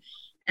their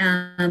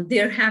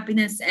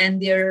happiness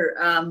and their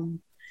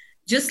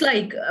just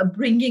like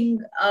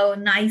bringing a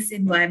nice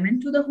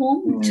environment to the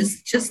home,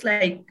 just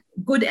like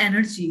good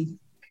energy.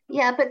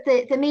 Yeah, but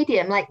the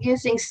medium, like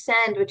using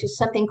sand, which is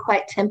something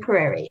quite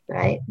temporary,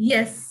 right?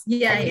 Yes,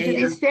 yeah.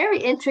 These very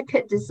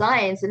intricate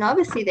designs, and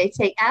obviously they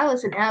take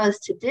hours and hours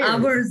to do.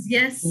 Hours,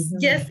 yes.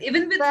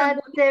 Even with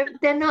but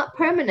they're not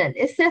permanent.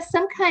 Is there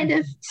some kind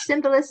of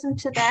symbolism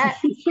to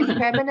that?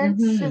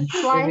 Impermanence of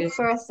life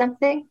or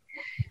something?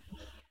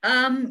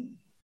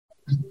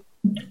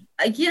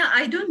 Yeah,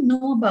 I don't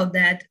know about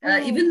that.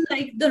 Even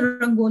like the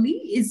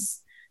Rangoli is.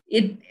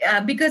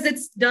 Because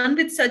it's done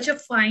with such a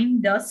fine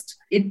dust,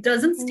 it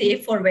doesn't stay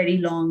for very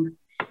long.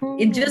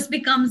 It just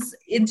becomes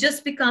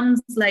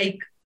like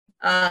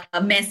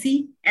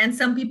messy, and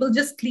some people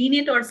just clean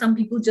it, or some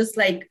people just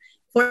like,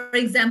 for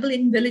example,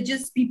 in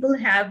villages, people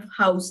have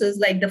houses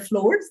like the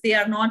floors, they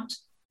are not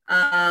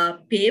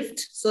paved,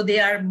 so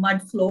they are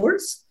mud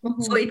floors.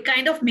 So it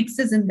kind of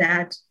mixes in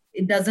that.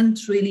 It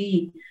doesn't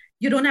really,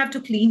 you don't have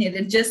to clean it.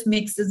 It just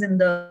mixes in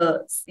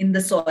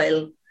the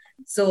soil.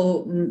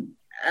 So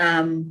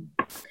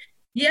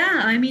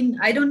yeah, I mean,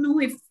 I don't know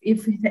if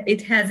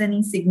it has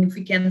any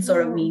significance or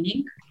a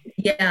meaning.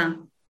 Yeah.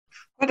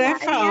 What I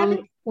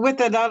found with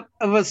the lot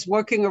of us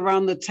working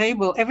around the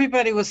table,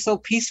 everybody was so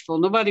peaceful.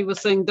 Nobody was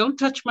saying, don't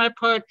touch my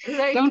part,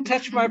 don't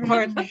touch my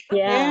part.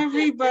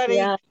 Everybody,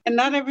 and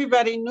not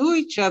everybody knew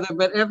each other,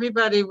 but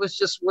everybody was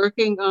just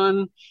working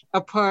on a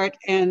part,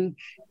 and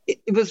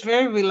it was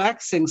very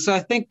relaxing. So I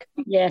think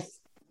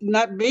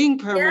not being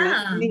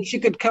permanent means you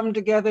could come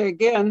together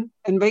again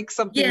and make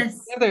something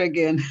together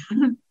again.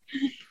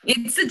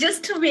 It's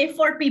just a way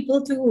for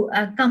people to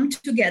come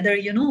together,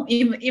 you know.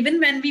 Even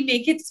when we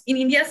make it in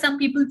India, some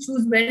people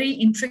choose very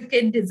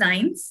intricate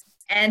designs,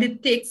 and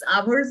it takes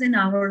hours and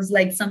hours,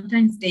 like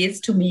sometimes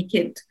days, to make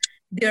it.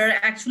 There are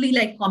actually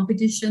like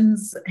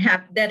competitions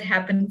that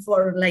happen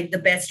for like the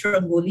best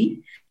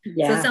Rangoli.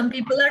 So some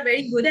people are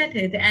very good at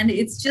it, and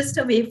it's just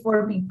a way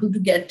for people to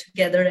get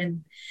together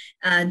and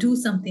do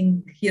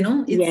something, you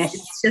know.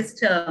 It's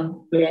just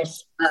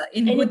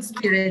in good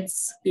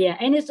spirits. Yeah,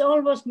 and it's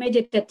almost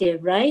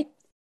meditative, right?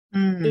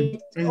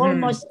 It's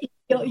almost it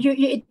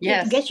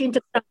gets you into.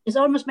 It's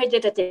almost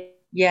meditative.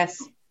 Yes.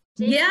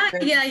 Yeah. I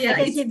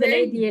can see the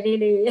lady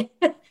really.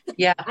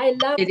 Yeah, I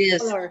love the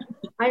color.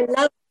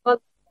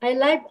 I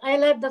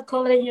love the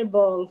color in your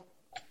bowl.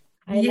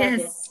 I love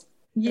it.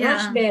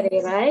 Raspberry,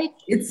 right?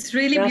 It's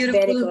really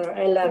Raspberry beautiful. color.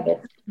 I love it.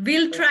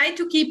 We'll try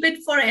to keep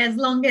it for as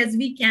long as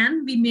we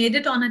can. We made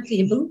it on a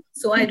table,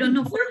 so I don't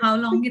know for how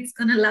long it's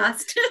gonna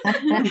last.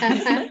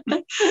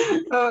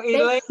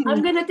 Elaine.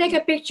 I'm gonna take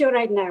a picture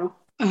right now.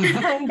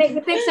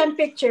 take some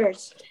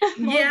pictures.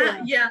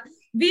 Yeah.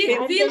 We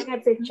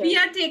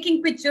are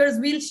taking pictures.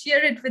 We'll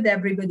share it with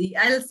everybody.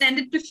 I'll send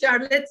it to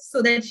Charlotte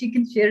so that she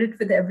can share it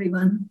with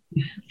everyone.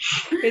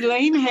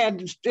 Elaine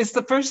it's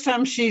the first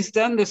time she's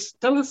done this.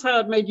 Tell us how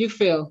it made you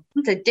feel.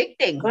 It's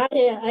addicting.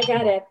 I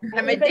got it.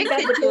 I'm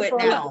addicted to it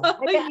now.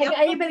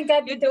 I even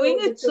got You're doing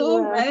it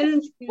so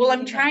well. Well,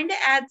 I'm trying to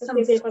add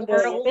some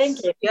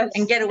swirls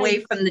and get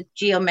away from the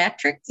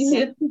geometrics.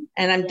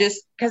 And I'm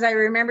just, because I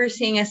remember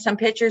seeing some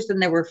pictures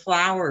and there were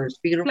flowers,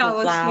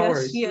 beautiful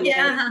flowers.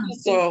 Yeah.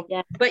 So,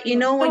 but you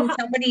know, when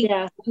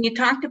when you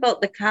talked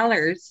about the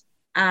colors,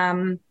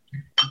 as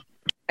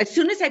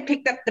soon as I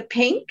picked up the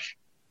pink,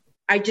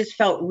 I just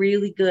felt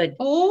really good.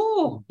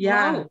 Oh,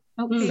 yeah. Wow.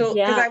 Okay. So,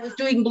 because I was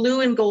doing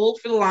blue and gold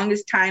for the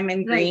longest time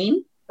and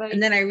green. Right.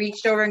 And then I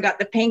reached over and got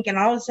the pink, and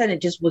all of a sudden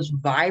it just was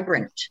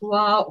vibrant.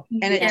 Wow.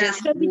 And it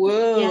just,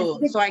 whoa.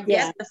 So I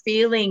get the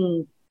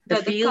feelings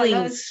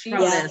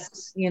from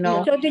this, you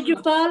know. So did you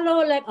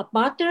follow like a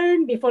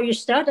pattern before you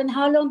start? And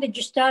how long did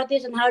you start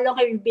this? And how long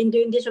have you been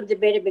doing this from the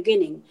very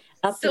beginning?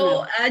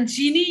 So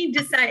Jeannie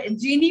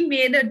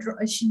made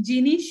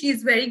Jeannie,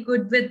 she's very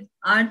good with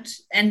art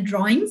and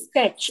drawings.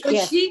 So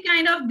she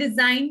kind of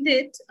designed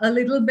it a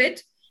little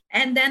bit.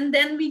 And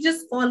then we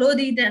just followed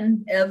it,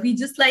 and we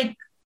just like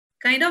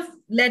kind of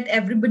let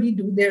everybody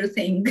do their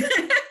thing.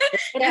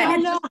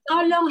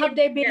 How long have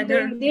they been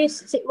doing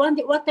this?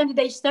 What time did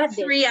they start?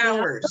 3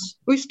 hours.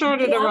 We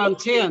started around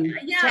 10.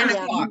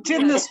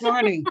 10 this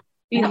morning.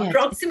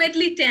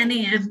 Approximately 10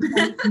 a.m.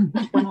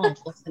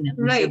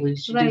 Right.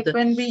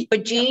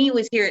 But Jeannie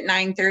was here at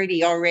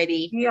 9:30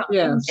 already.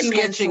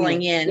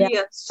 Penciling in.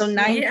 So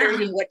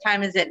 9:30. What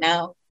time is it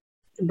now?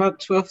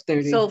 About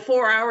 12:30. So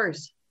 4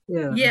 hours.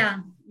 4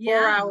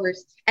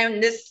 hours.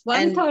 And this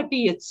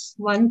 1:30. It's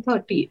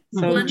 1:30.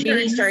 So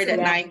Jeannie started at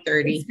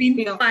 9:30. It's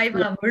been 5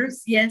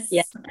 hours. Yes.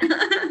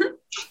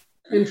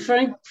 And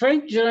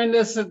Frank joined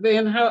us at the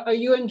end. How are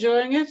you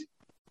enjoying it?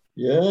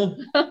 Yeah.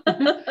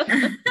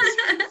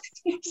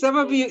 Some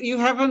of you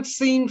haven't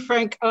seen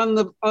Frank on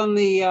the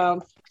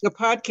a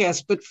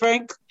podcast. But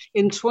Frank,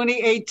 in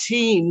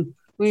 2018,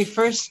 when he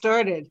first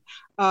started,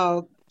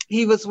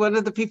 he was one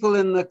of the people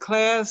in the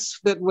class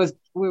that was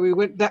where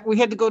we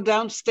had to go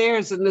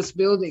downstairs in this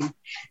building.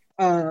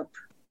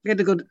 We had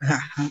to go.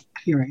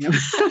 Here I am.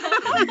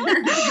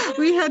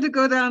 We had to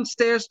go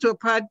downstairs to a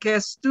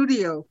podcast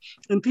studio,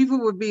 and people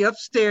would be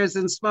upstairs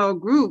in small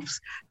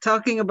groups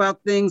talking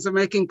about things or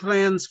making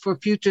plans for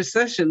future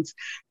sessions.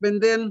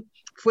 But then,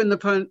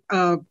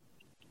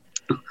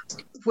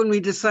 when we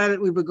decided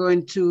we were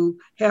going to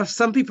have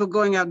some people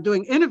going out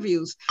doing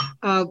interviews,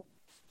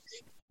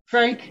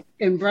 Frank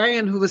and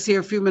Brian, who was here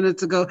a few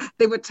minutes ago,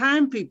 they were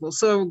time people.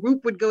 So a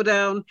group would go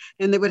down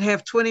and they would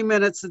have 20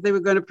 minutes that they were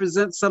going to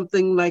present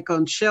something like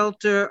on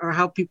shelter or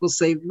how people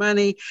save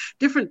money,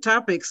 different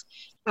topics.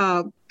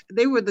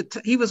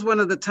 He was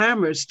one of the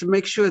timers to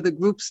make sure the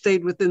group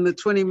stayed within the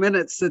 20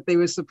 minutes that they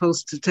were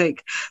supposed to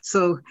take.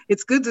 So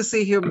it's good to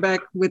see him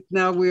back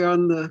now we're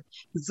on the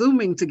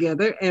Zooming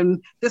together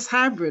and this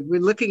hybrid.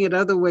 We're looking at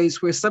other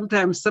ways where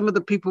sometimes some of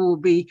the people will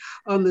be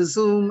on the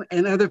Zoom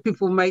and other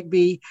people might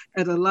be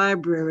at a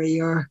library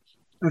or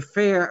a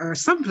fair or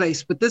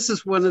someplace, but this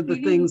is one of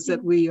the things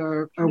that we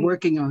are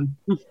working on.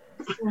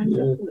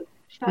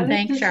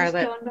 Thanks,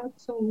 Charlotte.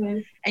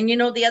 And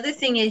the other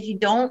thing is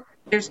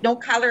there's no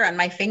color on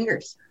my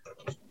fingers.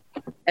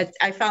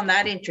 I found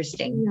that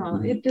interesting. No,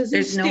 it doesn't.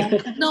 There's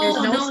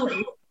no.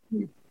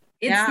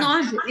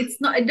 It's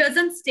not. It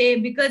doesn't stay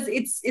because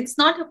it's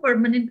not a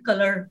permanent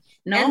color.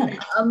 No.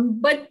 And,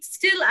 but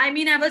still, I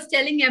mean, I was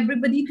telling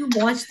everybody to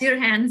wash their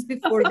hands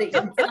before they eat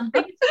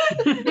something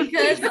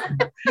because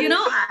we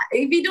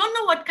don't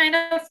know what kind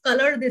of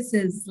color this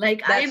is.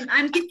 Like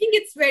I'm thinking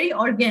it's very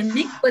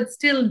organic, but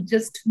still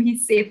just to be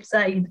safe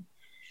side.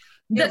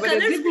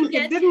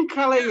 It didn't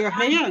color your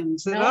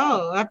hands at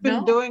all. I've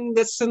been doing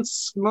this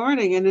since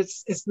morning, and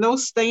it's no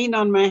stain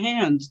on my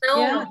hands.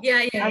 No,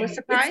 yeah. I was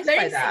surprised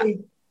by that.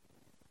 Safe.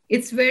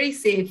 It's very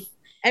safe.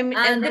 And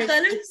the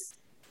colors.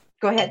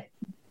 Go ahead.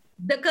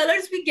 The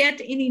colors we get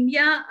in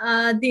India,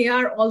 they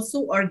are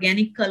also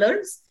organic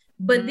colors,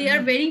 but they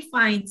are very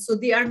fine. So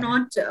they are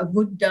not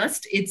wood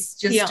dust. It's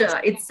just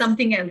it's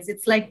something else.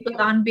 It's like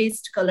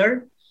plant-based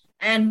color,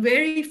 and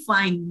very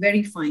fine,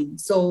 very fine.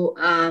 So.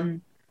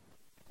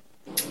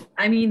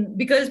 I mean,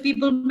 because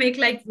people make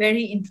like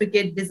very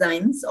intricate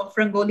designs of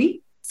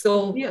Rangoli.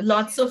 So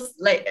lots of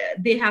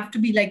they have to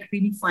be like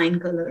really fine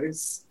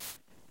colors.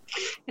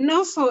 And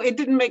also it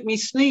didn't make me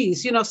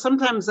sneeze.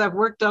 Sometimes I've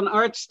worked on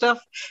art stuff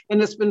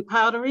and it's been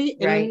powdery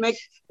and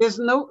there's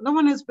no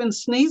one has been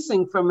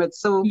sneezing from it.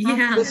 So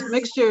this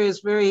mixture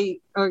is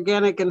very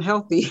organic and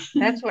healthy.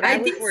 That's what I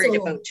was worried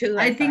about too.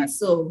 I think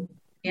so.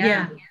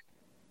 Yeah.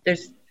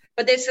 There's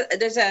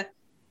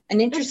an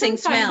interesting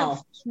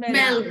smell.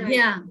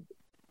 Yeah.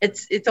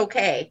 It's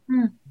okay.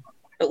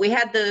 But we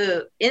had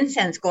the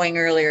incense going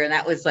earlier and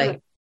that was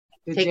like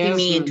taking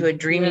me into a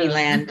dreamy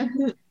land.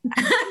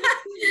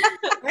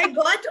 I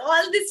got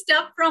all this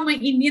stuff from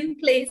an Indian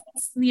place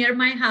near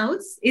my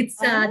house. It's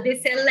they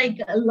sell like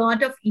a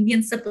lot of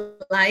Indian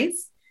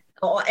supplies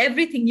or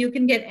everything. You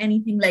can get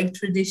anything like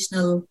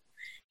traditional.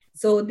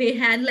 So they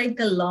had like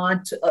a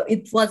lot.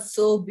 It was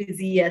so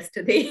busy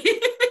yesterday.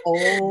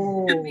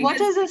 What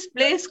is this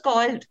place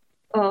called?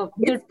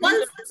 It's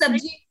called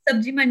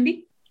Sabji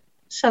Mandi.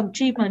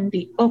 Sabji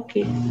Mandi.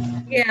 Okay.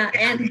 Yeah,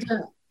 and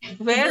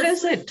where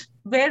is it?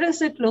 Where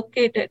is it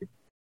located?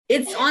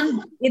 It's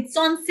on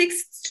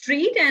 6th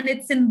Street and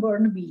it's in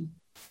Burnaby.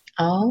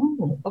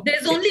 Oh. Okay.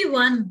 There's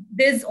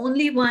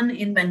only one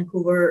in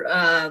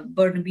Vancouver,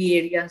 Burnaby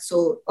area.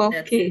 So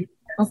that's the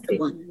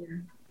one.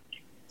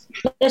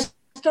 Yeah. Let's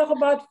talk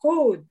about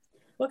food.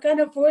 What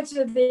kind of foods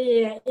are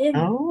they in?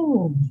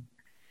 Oh.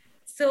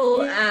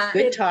 So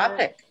good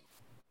topic.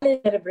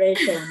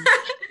 Celebration.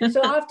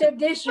 So after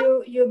this,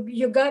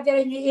 you gather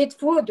and you eat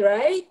food,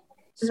 right?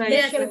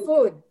 Special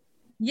food.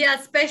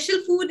 Yeah, special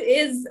food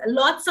is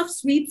lots of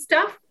sweet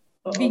stuff.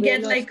 We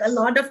get like a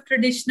lot of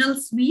traditional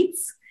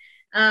sweets.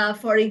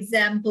 For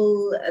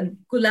example,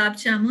 gulab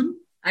jamun.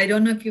 I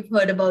don't know if you've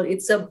heard about it.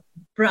 It's a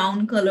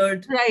brown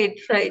colored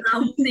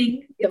brown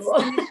thing.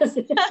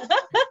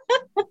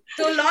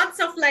 So lots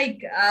of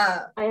like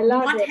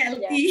not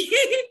healthy,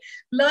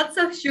 lots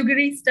of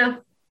sugary stuff.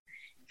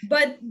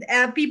 But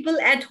people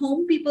at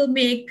home, people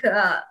make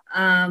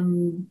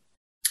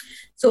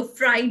so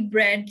fried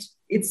bread.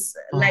 It's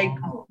like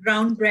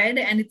round bread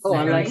and it's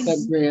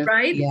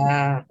fried.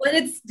 Yeah. But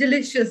it's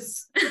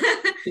delicious.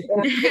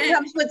 It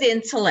comes with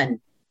insulin.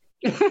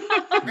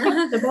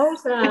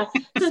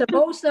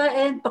 Samosa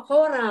and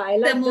pakora. I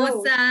love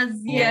samosas.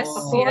 Yes.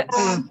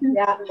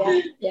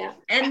 Yeah.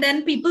 And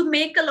then people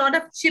make a lot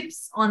of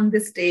chips on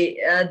this day,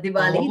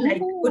 Diwali,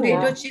 like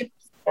potato chips.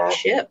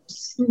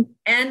 Chips.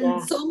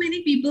 And so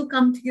many people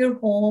come to your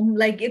home.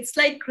 Like it's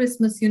like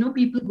Christmas,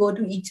 people go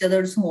to each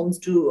other's homes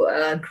to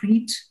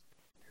greet.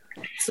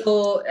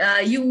 So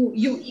you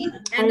eat.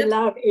 And I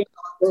love it.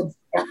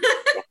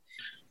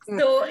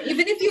 So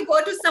even if you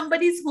go to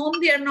somebody's home,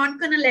 they are not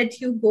going to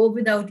let you go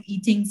without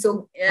eating.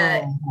 So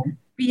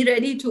be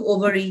ready to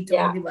overeat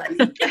on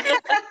Diwali.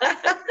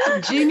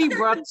 Jeannie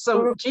brought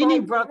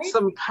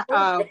some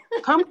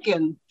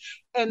pumpkin,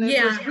 and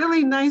it was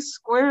really nice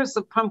squares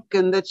of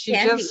pumpkin that she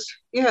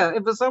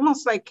it was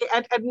almost like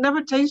I'd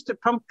never tasted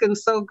pumpkin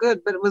so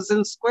good, but it was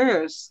in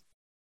squares.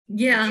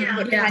 Honey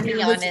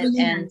on it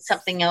and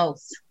something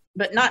else,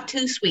 but not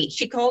too sweet.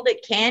 She called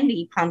it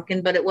candy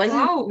pumpkin, but it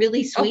wasn't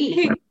really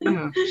sweet.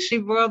 Yeah. She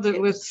boiled it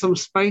with some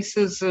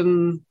spices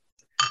and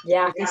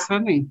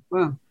honey.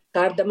 Wow.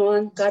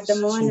 Cardamom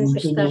and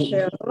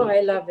pistachio. Oh,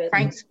 I love it.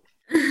 Frank's.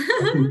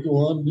 Go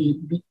on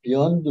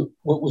beyond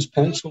what was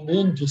penciled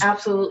in. Just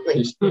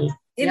absolutely.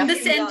 In the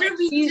center,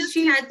 we just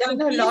had done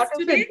a lot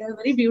of it.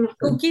 Very beautiful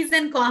cookies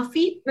and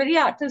coffee. Very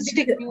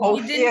artistic.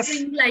 We didn't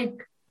bring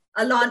like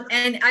a lot,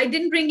 and I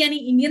didn't bring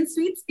any Indian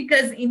sweets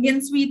because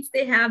Indian sweets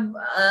they have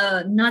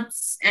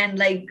nuts and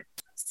like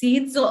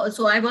seeds.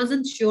 So I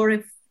wasn't sure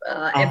if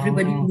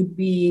everybody would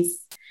be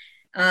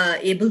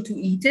able to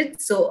eat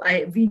it. So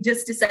we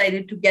just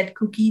decided to get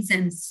cookies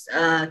and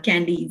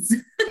candies.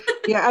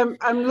 Yeah,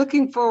 I'm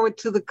looking forward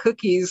to the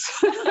cookies.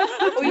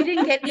 We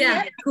didn't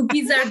get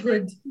cookies are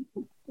good.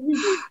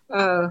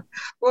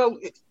 Well,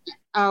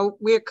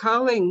 we're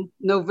calling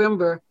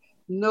November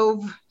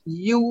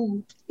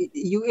November.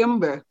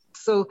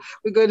 So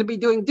we're going to be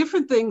doing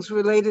different things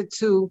related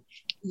to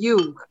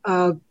you.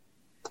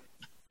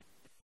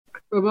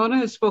 Ramona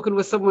has spoken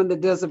with someone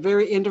that does a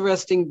very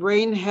interesting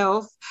brain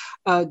health.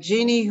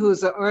 Jeannie, who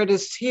is an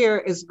artist here,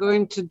 is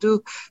going to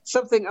do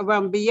something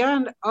around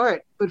beyond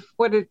art, but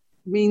what it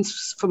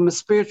means from a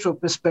spiritual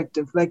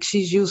perspective. Like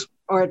she's used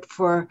art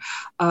for,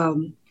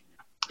 I'm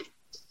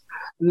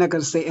not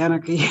going to say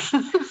anarchy,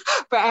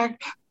 for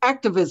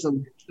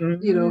activism,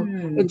 you know.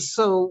 And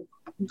so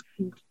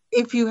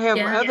if you have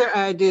other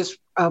ideas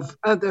of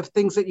other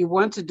things that you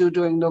want to do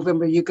during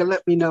November, you can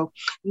let me know.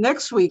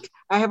 Next week,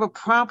 I have a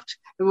prompt,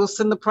 and we'll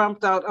send the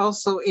prompt out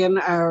also in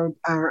our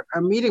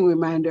meeting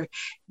reminder,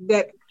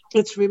 that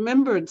it's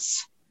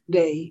Remembrance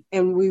Day,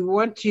 and we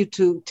want you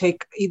to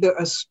take either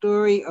a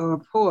story or a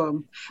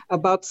poem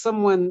about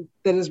someone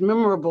that is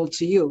memorable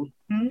to you.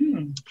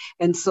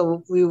 And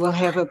so we will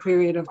have a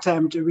period of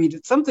time to read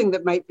it, something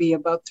that might be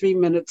about 3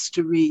 minutes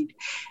to read.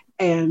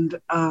 And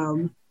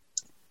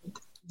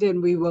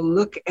then we will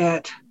look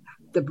at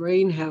the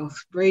brain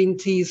health, brain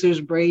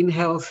teasers, brain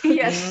health.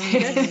 Yes,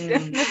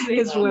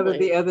 is one of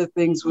the other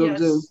things we'll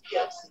do.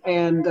 Yes.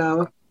 And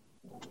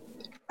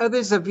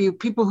others of you,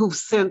 people who've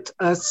sent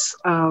us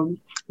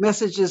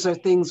messages or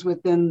things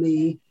within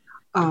the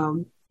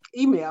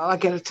email, I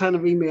get a ton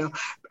of email.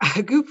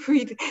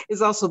 Gurpreet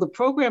is also the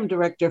program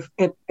director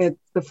at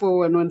the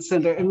 411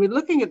 Center, and we're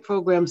looking at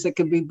programs that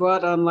can be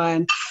brought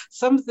online.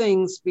 Some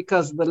things,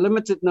 because of the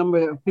limited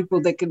number of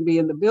people that can be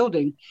in the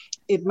building,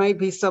 it might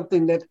be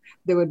something that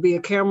there would be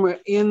a camera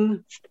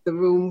in the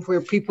room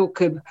where people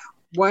could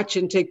watch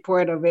and take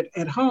part of it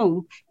at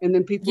home, and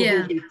then people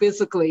who be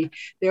physically,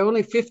 there are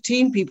only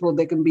 15 people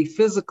that can be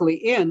physically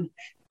in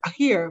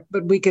here,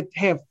 but we could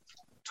have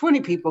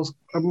 20 people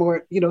or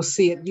more,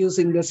 see it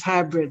using this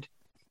hybrid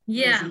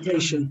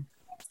presentation.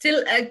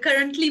 Still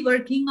currently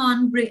working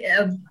on, we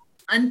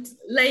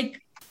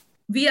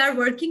are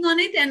working on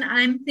it, and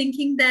I'm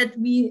thinking that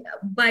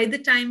by the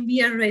time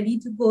we are ready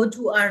to go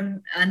to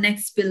our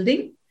next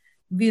building,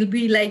 we'll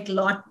do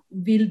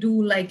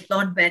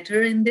lot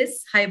better in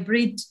this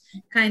hybrid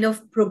kind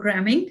of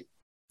programming.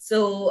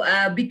 So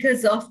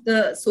because of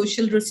the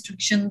social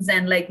restrictions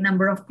and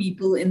number of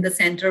people in the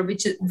center,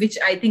 which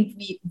I think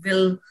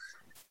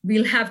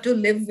we'll have to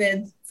live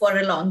with for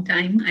a long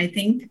time, I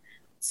think.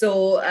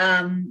 So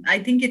I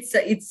think it's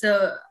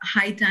a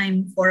high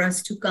time for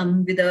us to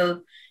come with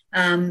a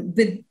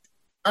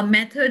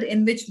method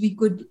in which we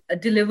could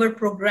deliver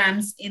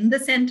programs in the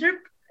center,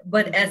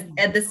 but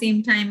at the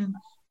same time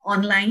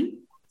online.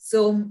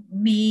 So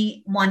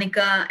me,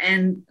 Monica,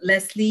 and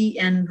Leslie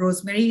and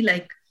Rosemary,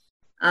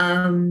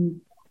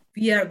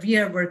 we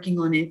are working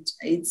on it.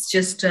 It's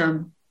just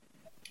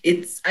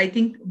I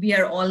think we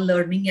are all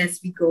learning as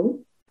we go,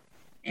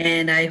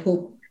 and I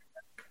hope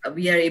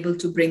we are able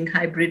to bring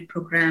hybrid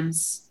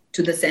programs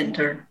to the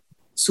center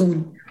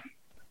soon.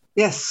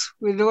 Yes,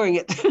 we're doing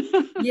it.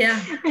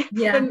 Yeah.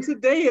 And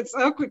today it's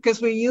awkward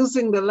because we're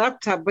using the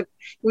laptop, but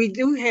we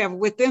do have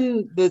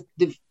within the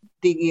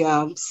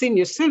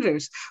senior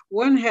centers,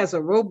 one has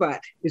a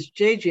robot. It's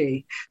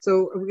JJ.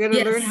 So we're going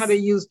to learn how to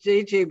use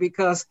JJ,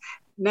 because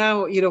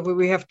now, when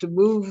we have to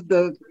move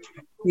the,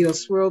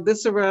 swirl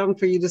this around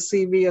for you to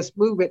see me as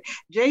move it.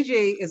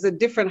 JJ is at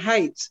different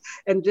heights,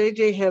 and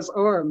JJ has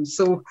arms.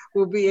 So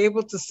we'll be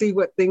able to see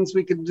what things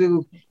we could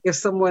do if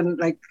someone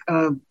like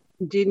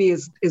Jeannie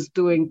is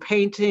doing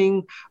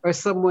painting, or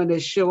someone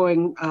is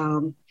showing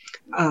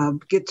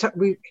guitar.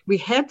 We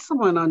had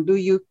someone on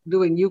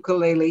doing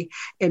ukulele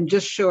and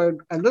just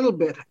showed a little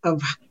bit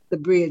of the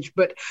bridge,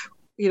 but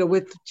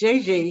with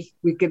JJ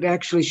we could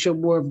actually show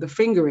more of the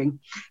fingering.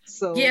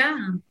 So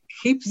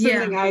keep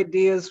sending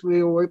ideas.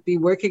 We will be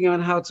working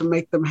on how to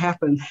make them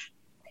happen.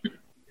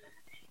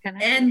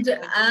 And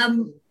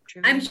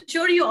I'm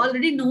sure you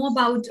already know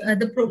about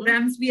the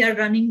programs we are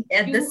running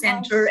at the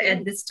center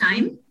at this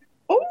time.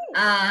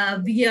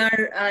 We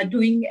are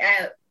doing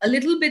a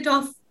little bit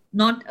of,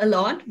 not a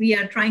lot. We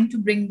are trying to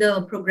bring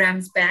the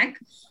programs back.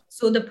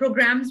 So the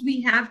programs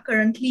we have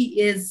currently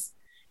is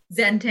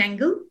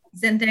Zentangle.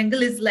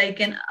 Zentangle is like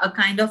a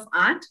kind of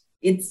art.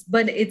 It's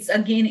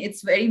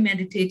very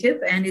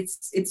meditative, and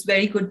it's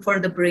very good for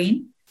the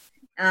brain.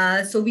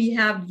 So we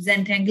have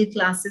Zentangle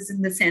classes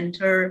in the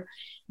center.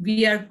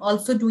 We are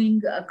also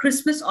doing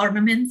Christmas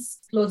ornaments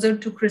closer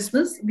to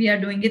Christmas. We are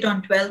doing it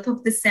on 12th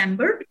of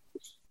December.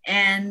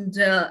 And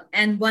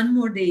one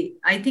more day,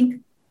 I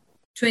think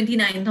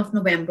 29th of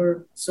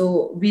November.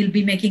 So we'll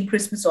be making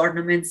Christmas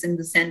ornaments in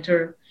the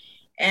center.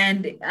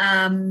 And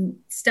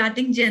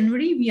starting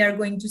January, we are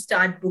going to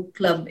start book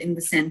club in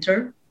the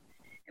center,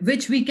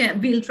 which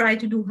we'll try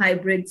to do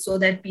hybrid so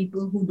that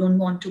people who don't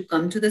want to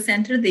come to the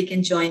center, they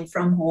can join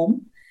from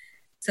home.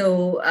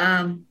 So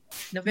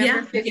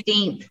November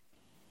 15th.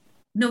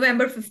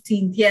 November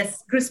 15th,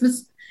 yes,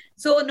 Christmas.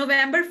 So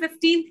November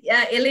 15th,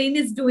 Elaine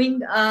is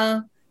doing,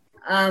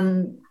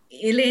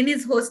 Elaine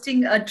is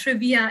hosting a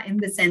trivia in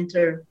the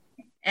center.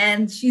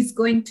 And she's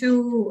going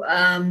to,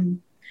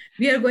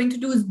 we are going to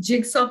do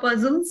jigsaw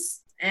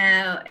puzzles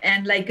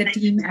and like a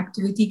team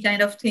activity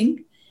kind of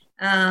thing.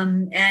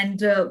 And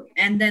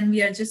then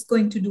we are just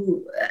going to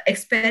do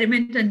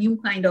experiment a new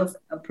kind of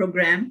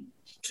program,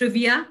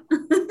 trivia.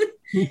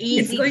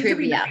 Easy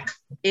trivia.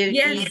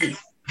 Yes,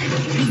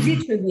 easy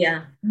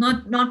trivia,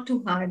 not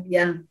too hard.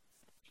 Yeah.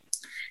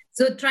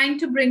 So trying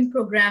to bring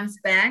programs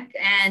back.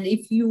 And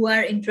if you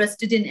are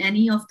interested in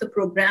any of the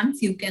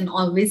programs, you can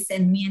always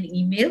send me an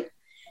email.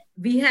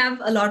 We have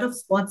a lot of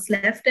spots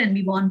left and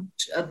we want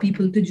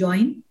people to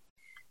join.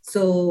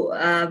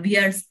 So we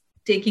are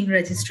taking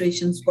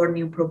registrations for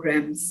new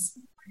programs.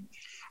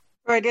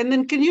 Right. And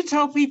then can you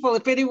tell people,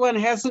 if anyone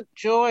hasn't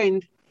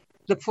joined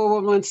the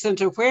 411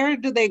 Center, where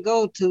do they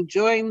go to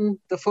join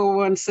the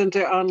 411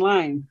 Center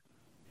online?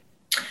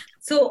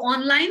 So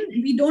online,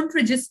 we don't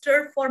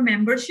register for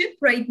membership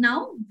right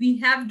now. We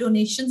have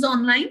donations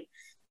online.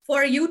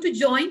 For you to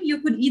join,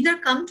 you could either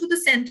come to the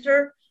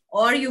center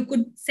or you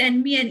could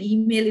send me an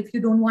email if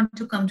you don't want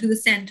to come to the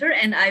center,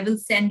 and I will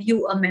send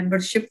you a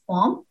membership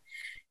form.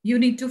 You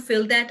need to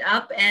fill that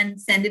up and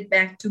send it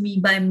back to me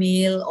by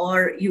mail,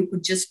 or you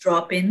could just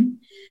drop in.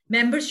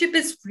 Membership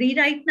is free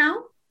right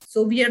now,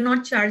 so we are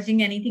not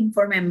charging anything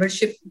for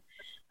membership.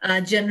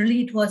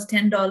 Generally, it was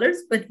 $10,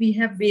 but we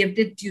have waived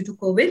it due to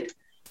COVID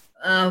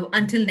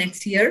until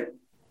next year.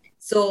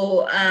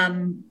 So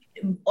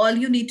all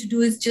you need to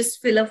do is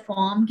just fill a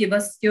form, give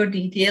us your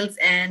details,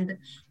 and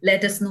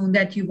let us know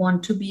that you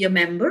want to be a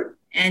member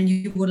and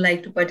you would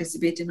like to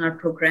participate in our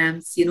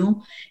programs, you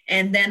know.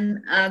 And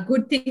then a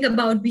good thing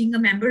about being a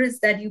member is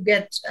that you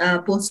get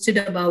posted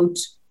about,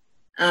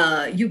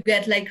 you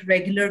get like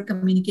regular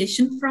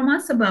communication from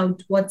us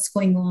about what's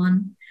going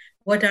on,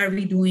 what are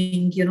we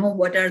doing, you know,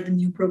 what are the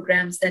new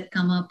programs that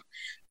come up,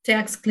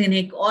 tax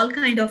clinic, all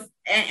kind of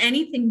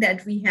anything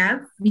that we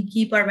have, we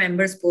keep our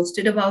members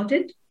posted about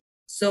it.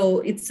 So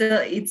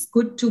it's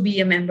good to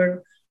be a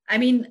member. I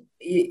mean,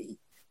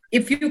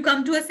 if you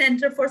come to a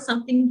center for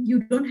something, you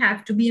don't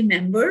have to be a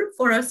member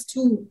for us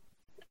to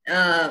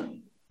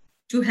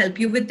help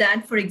you with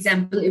that. For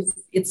example, if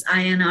it's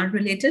INR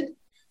related,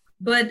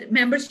 but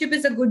membership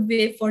is a good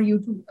way for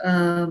you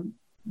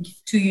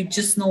to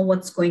just know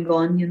what's going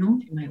on, you know.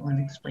 You might want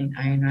to explain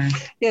INR.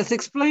 Yes,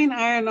 explain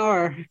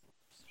INR.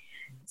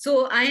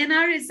 So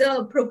INR is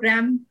a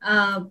program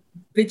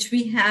which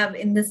we have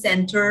in the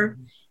center.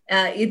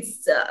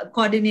 It's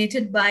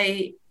coordinated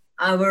by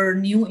our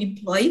new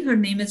employee. Her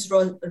name is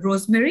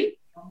Rosemary.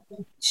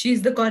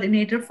 She's the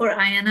coordinator for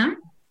INR.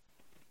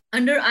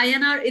 Under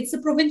INR, it's a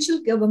provincial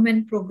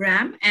government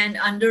program. And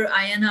under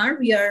INR,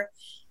 we are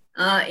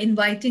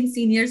inviting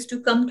seniors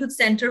to come to the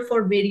center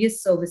for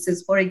various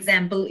services. For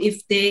example,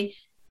 if they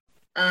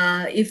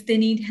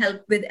need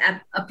help with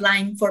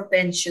applying for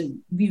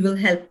pension, we will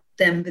help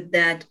them with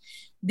that.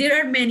 There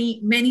are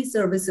many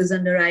services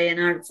under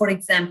INR. For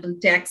example,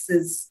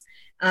 taxes,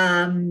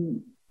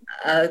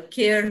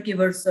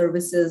 caregiver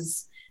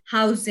services,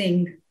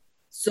 housing,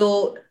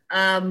 so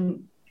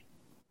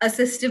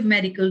assistive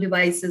medical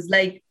devices,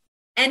 like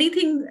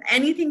anything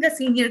a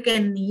senior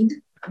can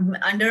need.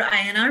 Under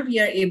INR, we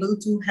are able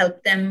to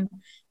help them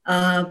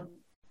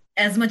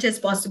as much as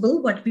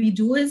possible. What we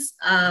do is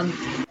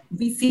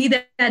we see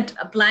that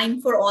applying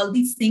for all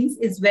these things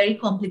is very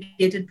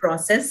complicated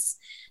process.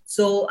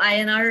 So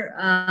INR,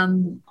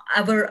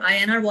 our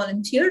INR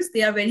volunteers,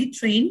 they are very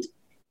trained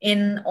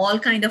in all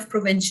kind of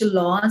provincial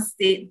laws.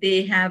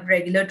 They have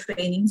regular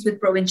trainings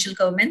with provincial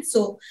governments.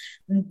 So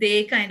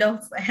they kind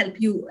of help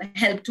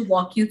to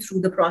walk you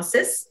through the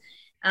process.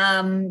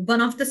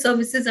 One of the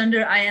services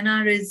under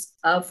INR is,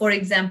 for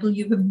example,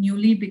 you have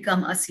newly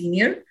become a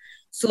senior.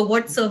 So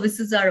what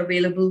services are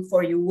available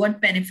for you?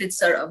 What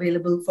benefits are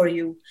available for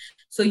you?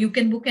 So you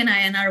can book an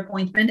INR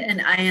appointment,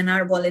 and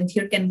INR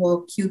volunteer can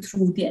walk you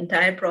through the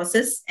entire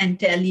process and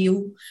tell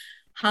you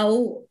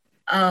how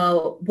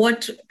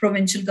what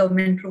provincial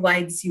government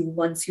provides you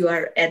once you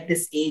are at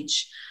this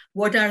age.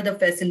 What are the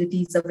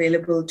facilities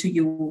available to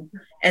you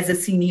as a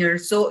senior?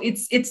 So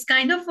it's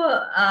kind of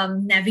a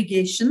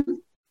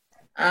navigation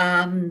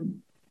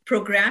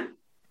program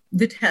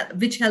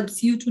which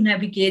helps you to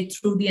navigate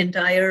through the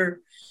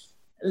entire,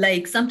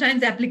 like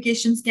sometimes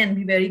applications can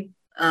be very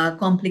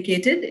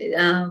complicated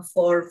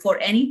for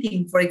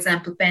anything, for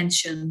example,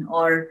 pension,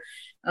 or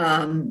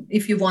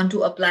if you want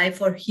to apply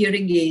for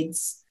hearing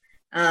aids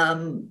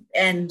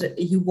and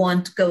you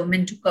want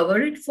government to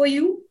cover it for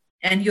you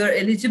and you're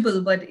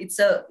eligible, but it's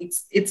a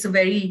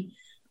very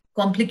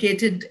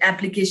complicated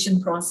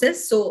application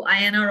process. So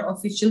INR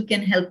official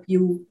can help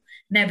you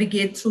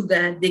navigate through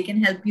that. They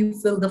can help you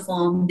fill the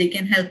form. They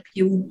can help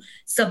you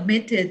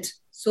submit it.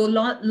 So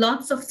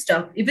lots of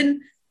stuff. Even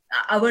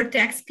our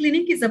tax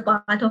clinic is a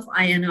part of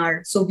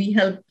INR. So we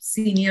help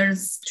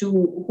seniors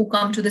who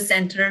come to the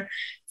center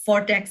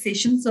for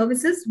taxation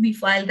services. We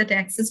file the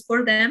taxes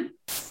for them.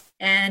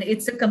 And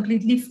it's a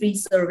completely free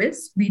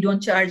service. We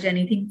don't charge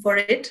anything for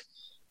it.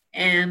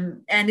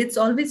 And it's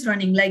always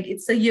running, like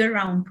it's a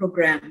year-round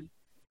program.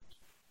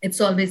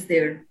 It's always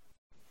there.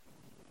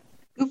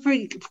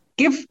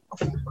 Give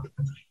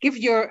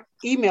your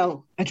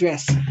email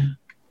address.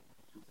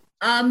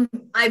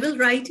 I will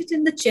write it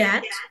in the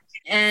chat,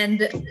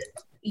 and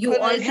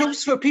it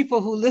helps for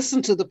people who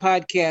listen to the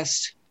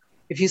podcast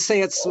if you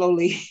say it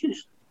slowly.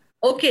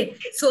 Okay,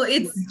 so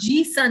it's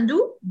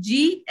GSandhu,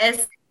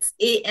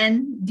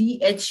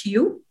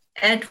 GSANDHU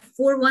at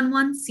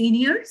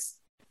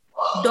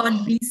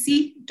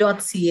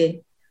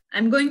 411seniors.bc.ca.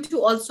 I'm going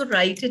to also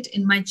write it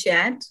in my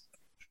chat.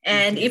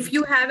 And if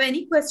you have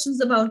any questions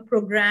about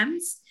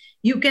programs,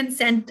 you can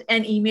send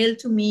an email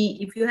to me.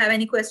 If you have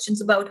any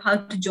questions about how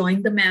to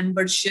join the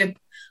membership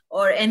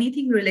or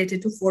anything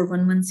related to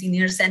 411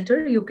 Senior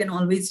Center, you can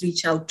always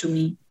reach out to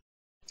me.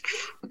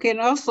 Okay, and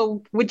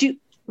also, would you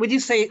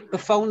say the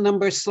phone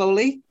number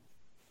slowly?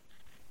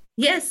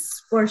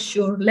 Yes, for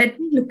sure. Let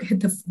me look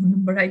at the phone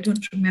number. I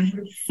don't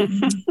remember.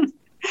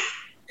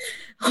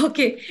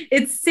 Okay,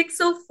 it's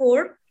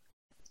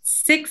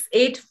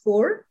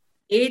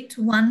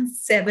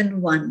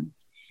 604-684-8171.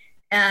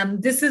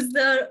 This is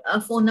the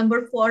phone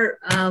number for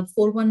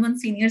 411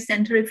 Senior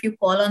Center. If you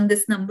call on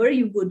this number,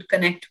 you would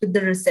connect with the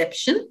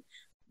reception.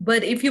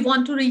 But if you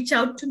want to reach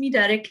out to me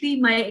directly,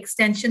 my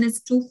extension is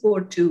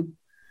 242.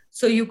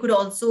 So you could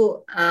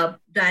also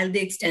dial the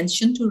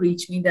extension to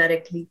reach me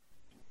directly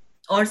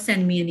or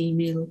send me an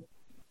email.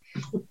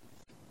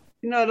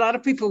 You know, a lot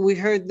of people, we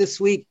heard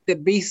this week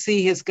that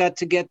BC has got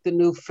to get the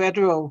new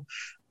federal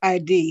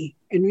ID,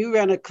 and we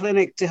ran a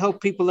clinic to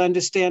help people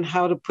understand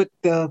how to put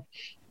the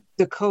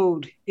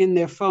code in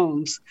their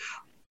phones.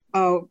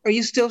 Are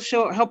you still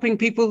helping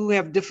people who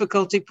have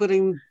difficulty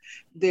putting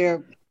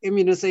their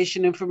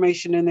immunization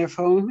information in their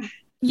phone?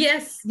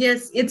 Yes.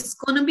 It's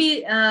going to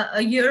be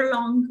a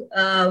year-long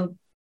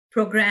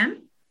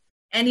program.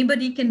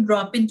 Anybody can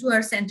drop into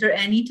our center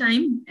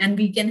anytime, and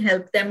we can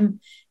help them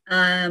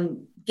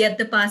get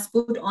the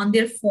passport on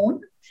their phone.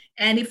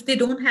 And if they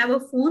don't have a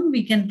phone,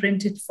 we can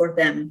print it for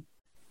them.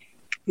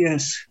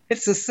 Yes,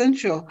 it's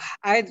essential.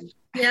 I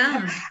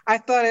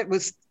thought it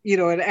was,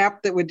 an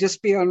app that would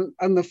just be on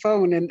the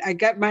phone. And I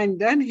got mine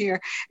done here.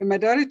 And my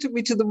daughter took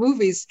me to the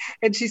movies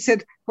and she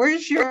said,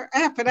 "Where's your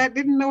app?" And I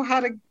didn't know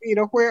how to,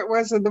 where it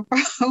was in the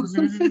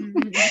phone.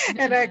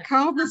 And I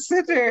called the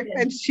center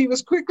and she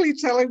was quickly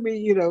telling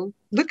me,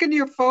 look in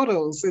your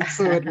photos. And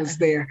so it was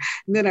there.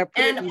 And then I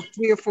put it in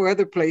 3 or 4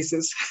 other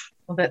places.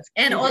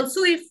 And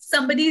also, if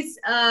somebody's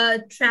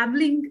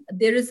traveling,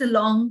 there is a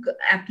long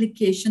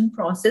application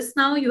process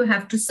now. You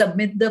have to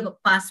submit the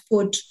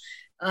passport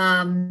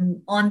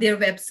on their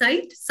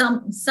website.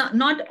 Some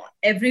not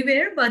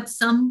everywhere, but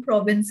some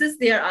provinces,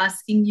 they are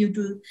asking you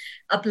to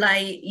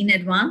apply in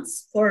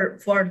advance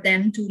for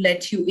them to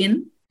let you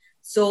in.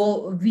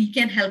 So we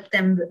can help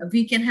them.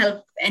 We can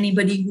help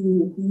anybody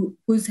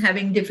who's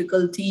having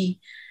difficulty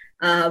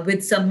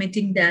with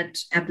submitting that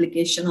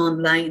application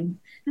online.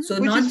 So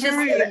Which not is just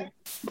very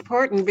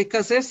important,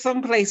 because there's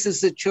some places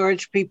that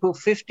charge people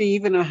 $50,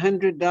 even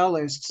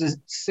 $100 to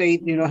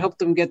say, help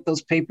them get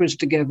those papers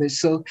together.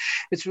 So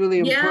it's really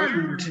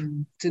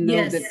important to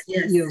know that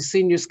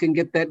seniors can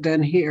get that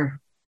done here.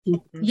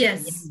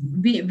 Yes,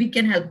 we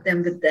can help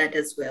them with that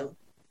as well.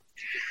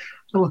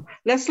 Oh,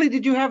 Leslie,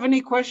 did you have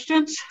any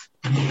questions?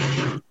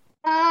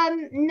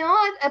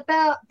 Not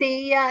about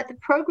the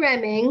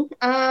programming.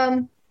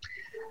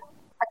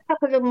 A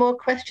couple of more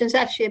questions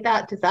actually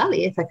about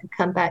Diwali, if I could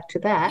come back to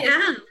that.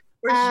 Yeah,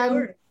 for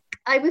sure.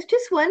 I was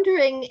just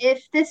wondering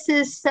if this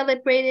is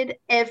celebrated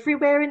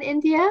everywhere in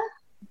India?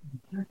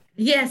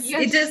 Yes,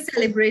 it is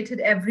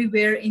celebrated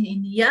everywhere in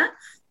India.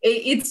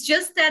 It's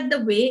just that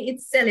the way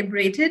it's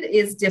celebrated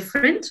is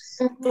different.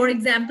 Mm-hmm. For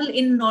example,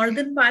 in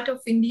northern part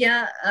of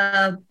India,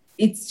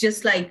 it's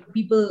just like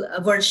people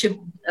worship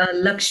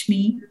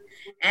Lakshmi,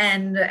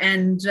 and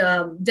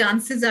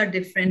dances are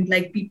different.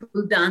 Like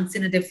people dance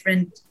in a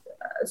different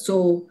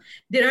So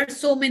there are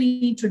so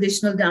many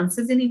traditional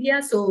dances in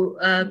India. So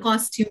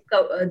costume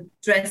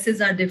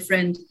dresses are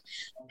different.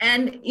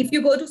 And if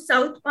you go to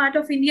south part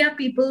of India,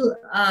 people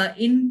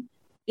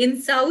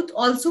in south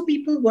also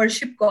people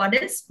worship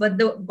goddess, but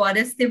the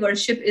goddess they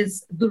worship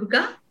is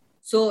Durga.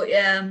 So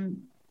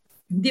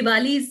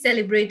Diwali is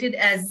celebrated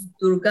as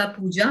Durga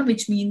Puja,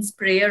 which means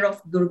prayer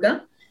of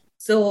Durga.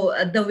 So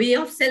the way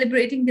of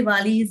celebrating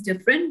Diwali is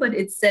different, but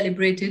it's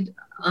celebrated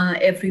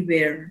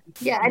everywhere.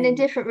 Yeah, and in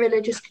different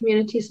religious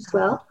communities as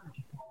well.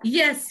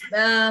 Yes.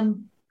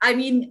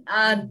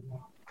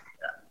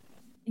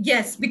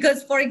 Yes,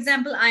 because for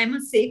example, I am a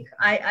Sikh.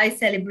 I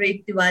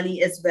celebrate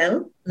Diwali as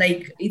well.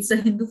 Like it's a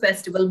Hindu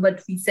festival,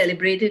 but we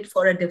celebrate it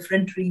for a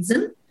different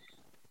reason.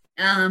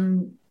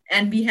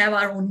 And we have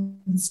our own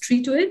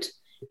history to it.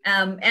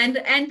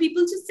 And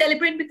people just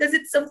celebrate because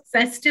it's a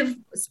festive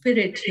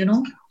spirit, you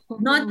know,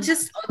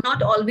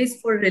 not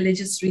always for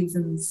religious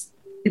reasons.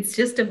 It's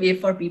just a way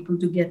for people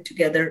to get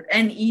together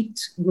and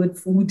eat good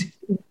food.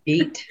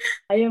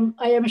 I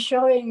am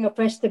showing a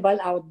festival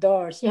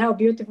outdoors. See how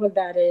beautiful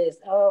that is.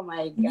 Oh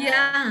my God.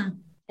 Yeah.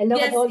 And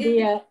look at all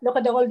the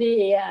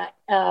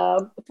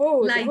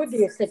food, the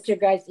goodies that you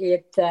guys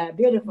eat.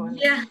 Beautiful.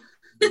 Yeah.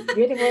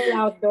 Beautiful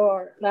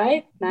outdoor,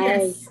 right?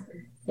 Nice. Yes.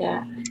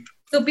 Yeah.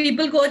 So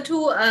people go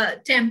to a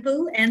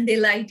temple and they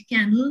light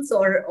candles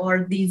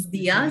or these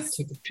diyas.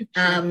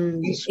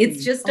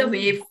 It's just a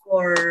way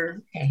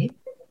for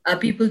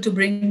people to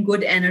bring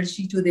good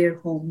energy to their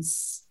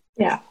homes.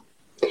 Yeah.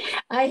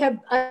 I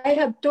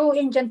have two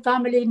Indian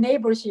family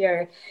neighbors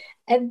here.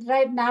 And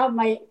right now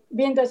my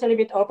windows are a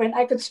little bit open.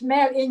 I could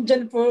smell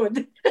Indian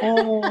food.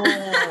 Oh.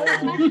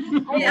 I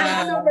don't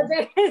know, but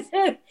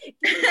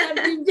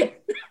Indian.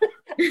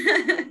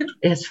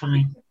 It's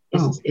fine.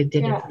 It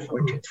did it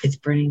before. It's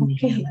burning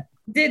me.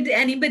 Did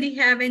anybody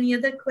have any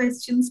other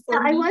questions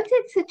for me? I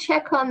wanted to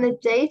check on the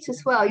date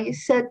as well. You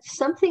said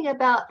something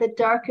about the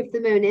dark of the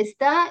moon. Is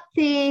that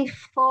the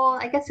fall?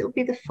 I guess it would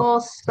be the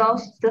fall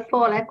solstice, the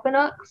fall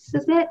equinox,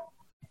 isn't it?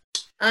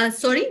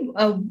 Sorry?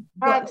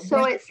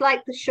 So it's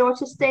like the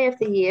shortest day of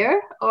the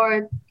year,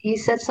 or you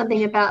said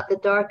something about the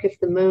dark of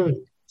the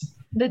moon?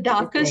 The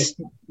darkest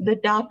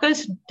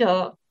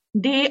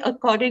day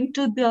according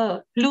to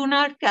the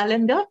lunar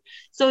calendar.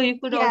 So you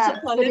could also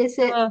call it. Is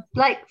it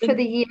like for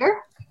the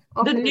year?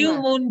 The new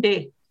moon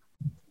day.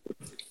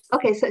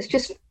 Okay, so it's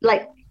just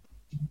like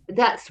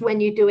that's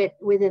when you do it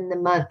within the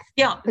month.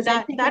 Yeah,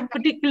 that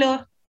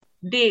particular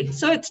day.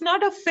 So it's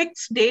not a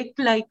fixed date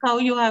like how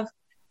you have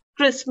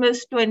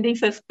Christmas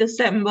 25th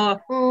December.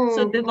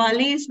 So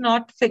Diwali is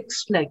not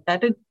fixed like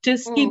that. It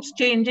just keeps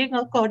changing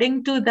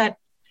according to that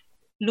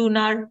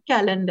lunar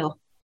calendar.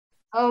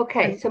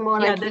 Okay, so more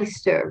like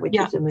Easter, which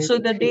is a moon. So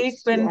the date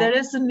when there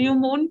is a new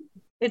moon,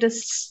 it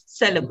is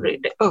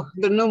celebrated. Oh,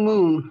 the new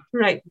moon.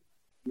 Right.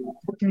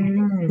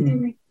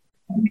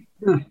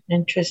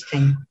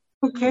 Interesting.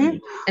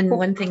 Okay. And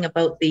one thing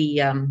about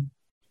the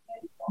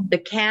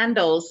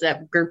candles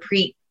that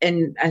Gurpreet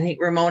and I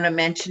think Ramona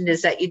mentioned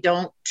is that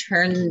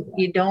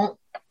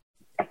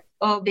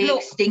they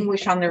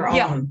extinguish on their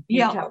own.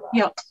 Yeah.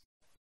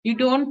 You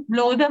don't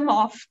blow them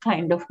off,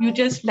 kind of. You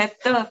just let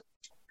the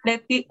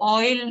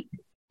oil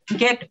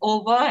get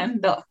over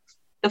and the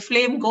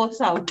flame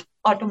goes out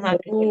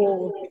automatically.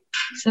 Oh,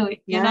 so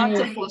you're not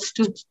supposed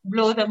to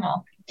blow them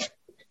off.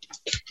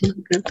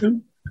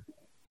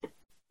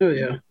 Oh,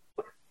 yeah.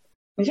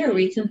 Is there a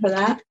reason for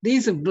that?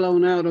 These have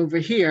blown out over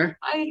here,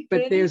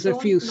 but there's a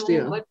few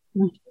still.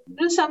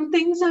 Some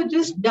things are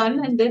just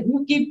done and then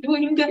you keep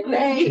doing them.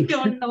 Right. You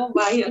don't know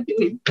why you're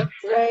doing them.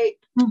 Right.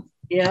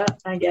 Yeah,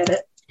 I get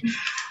it.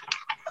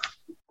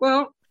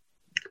 Well,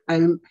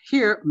 I'm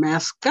here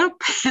masked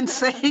up and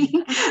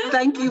saying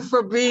thank you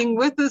for being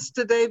with us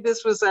today.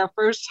 This was our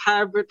first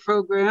hybrid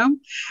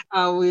program.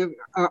 We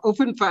are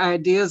open for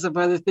ideas of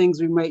other things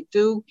we might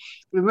do.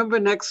 Remember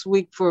next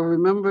week for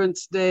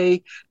Remembrance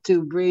Day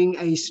to bring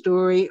a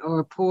story or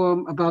a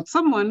poem about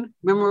someone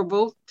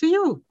memorable to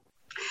you.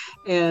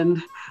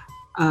 And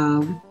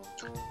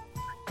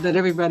let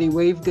everybody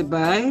wave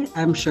goodbye.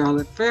 I'm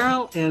Charlotte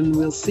Farrell, and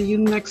we'll see you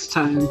next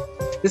time.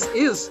 This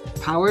is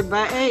Powered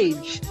by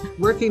Age,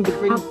 working to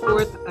bring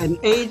forth an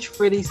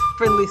age-friendly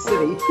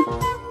city.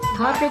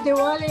 Happy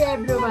Diwali,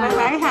 everyone.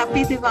 Bye-bye.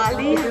 Happy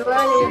Diwali.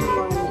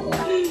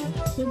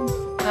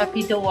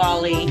 Happy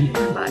Diwali.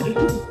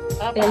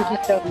 Bye. Thank you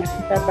so much.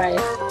 Bye-bye.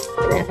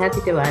 Happy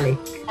Diwali.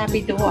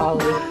 Happy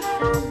Diwali.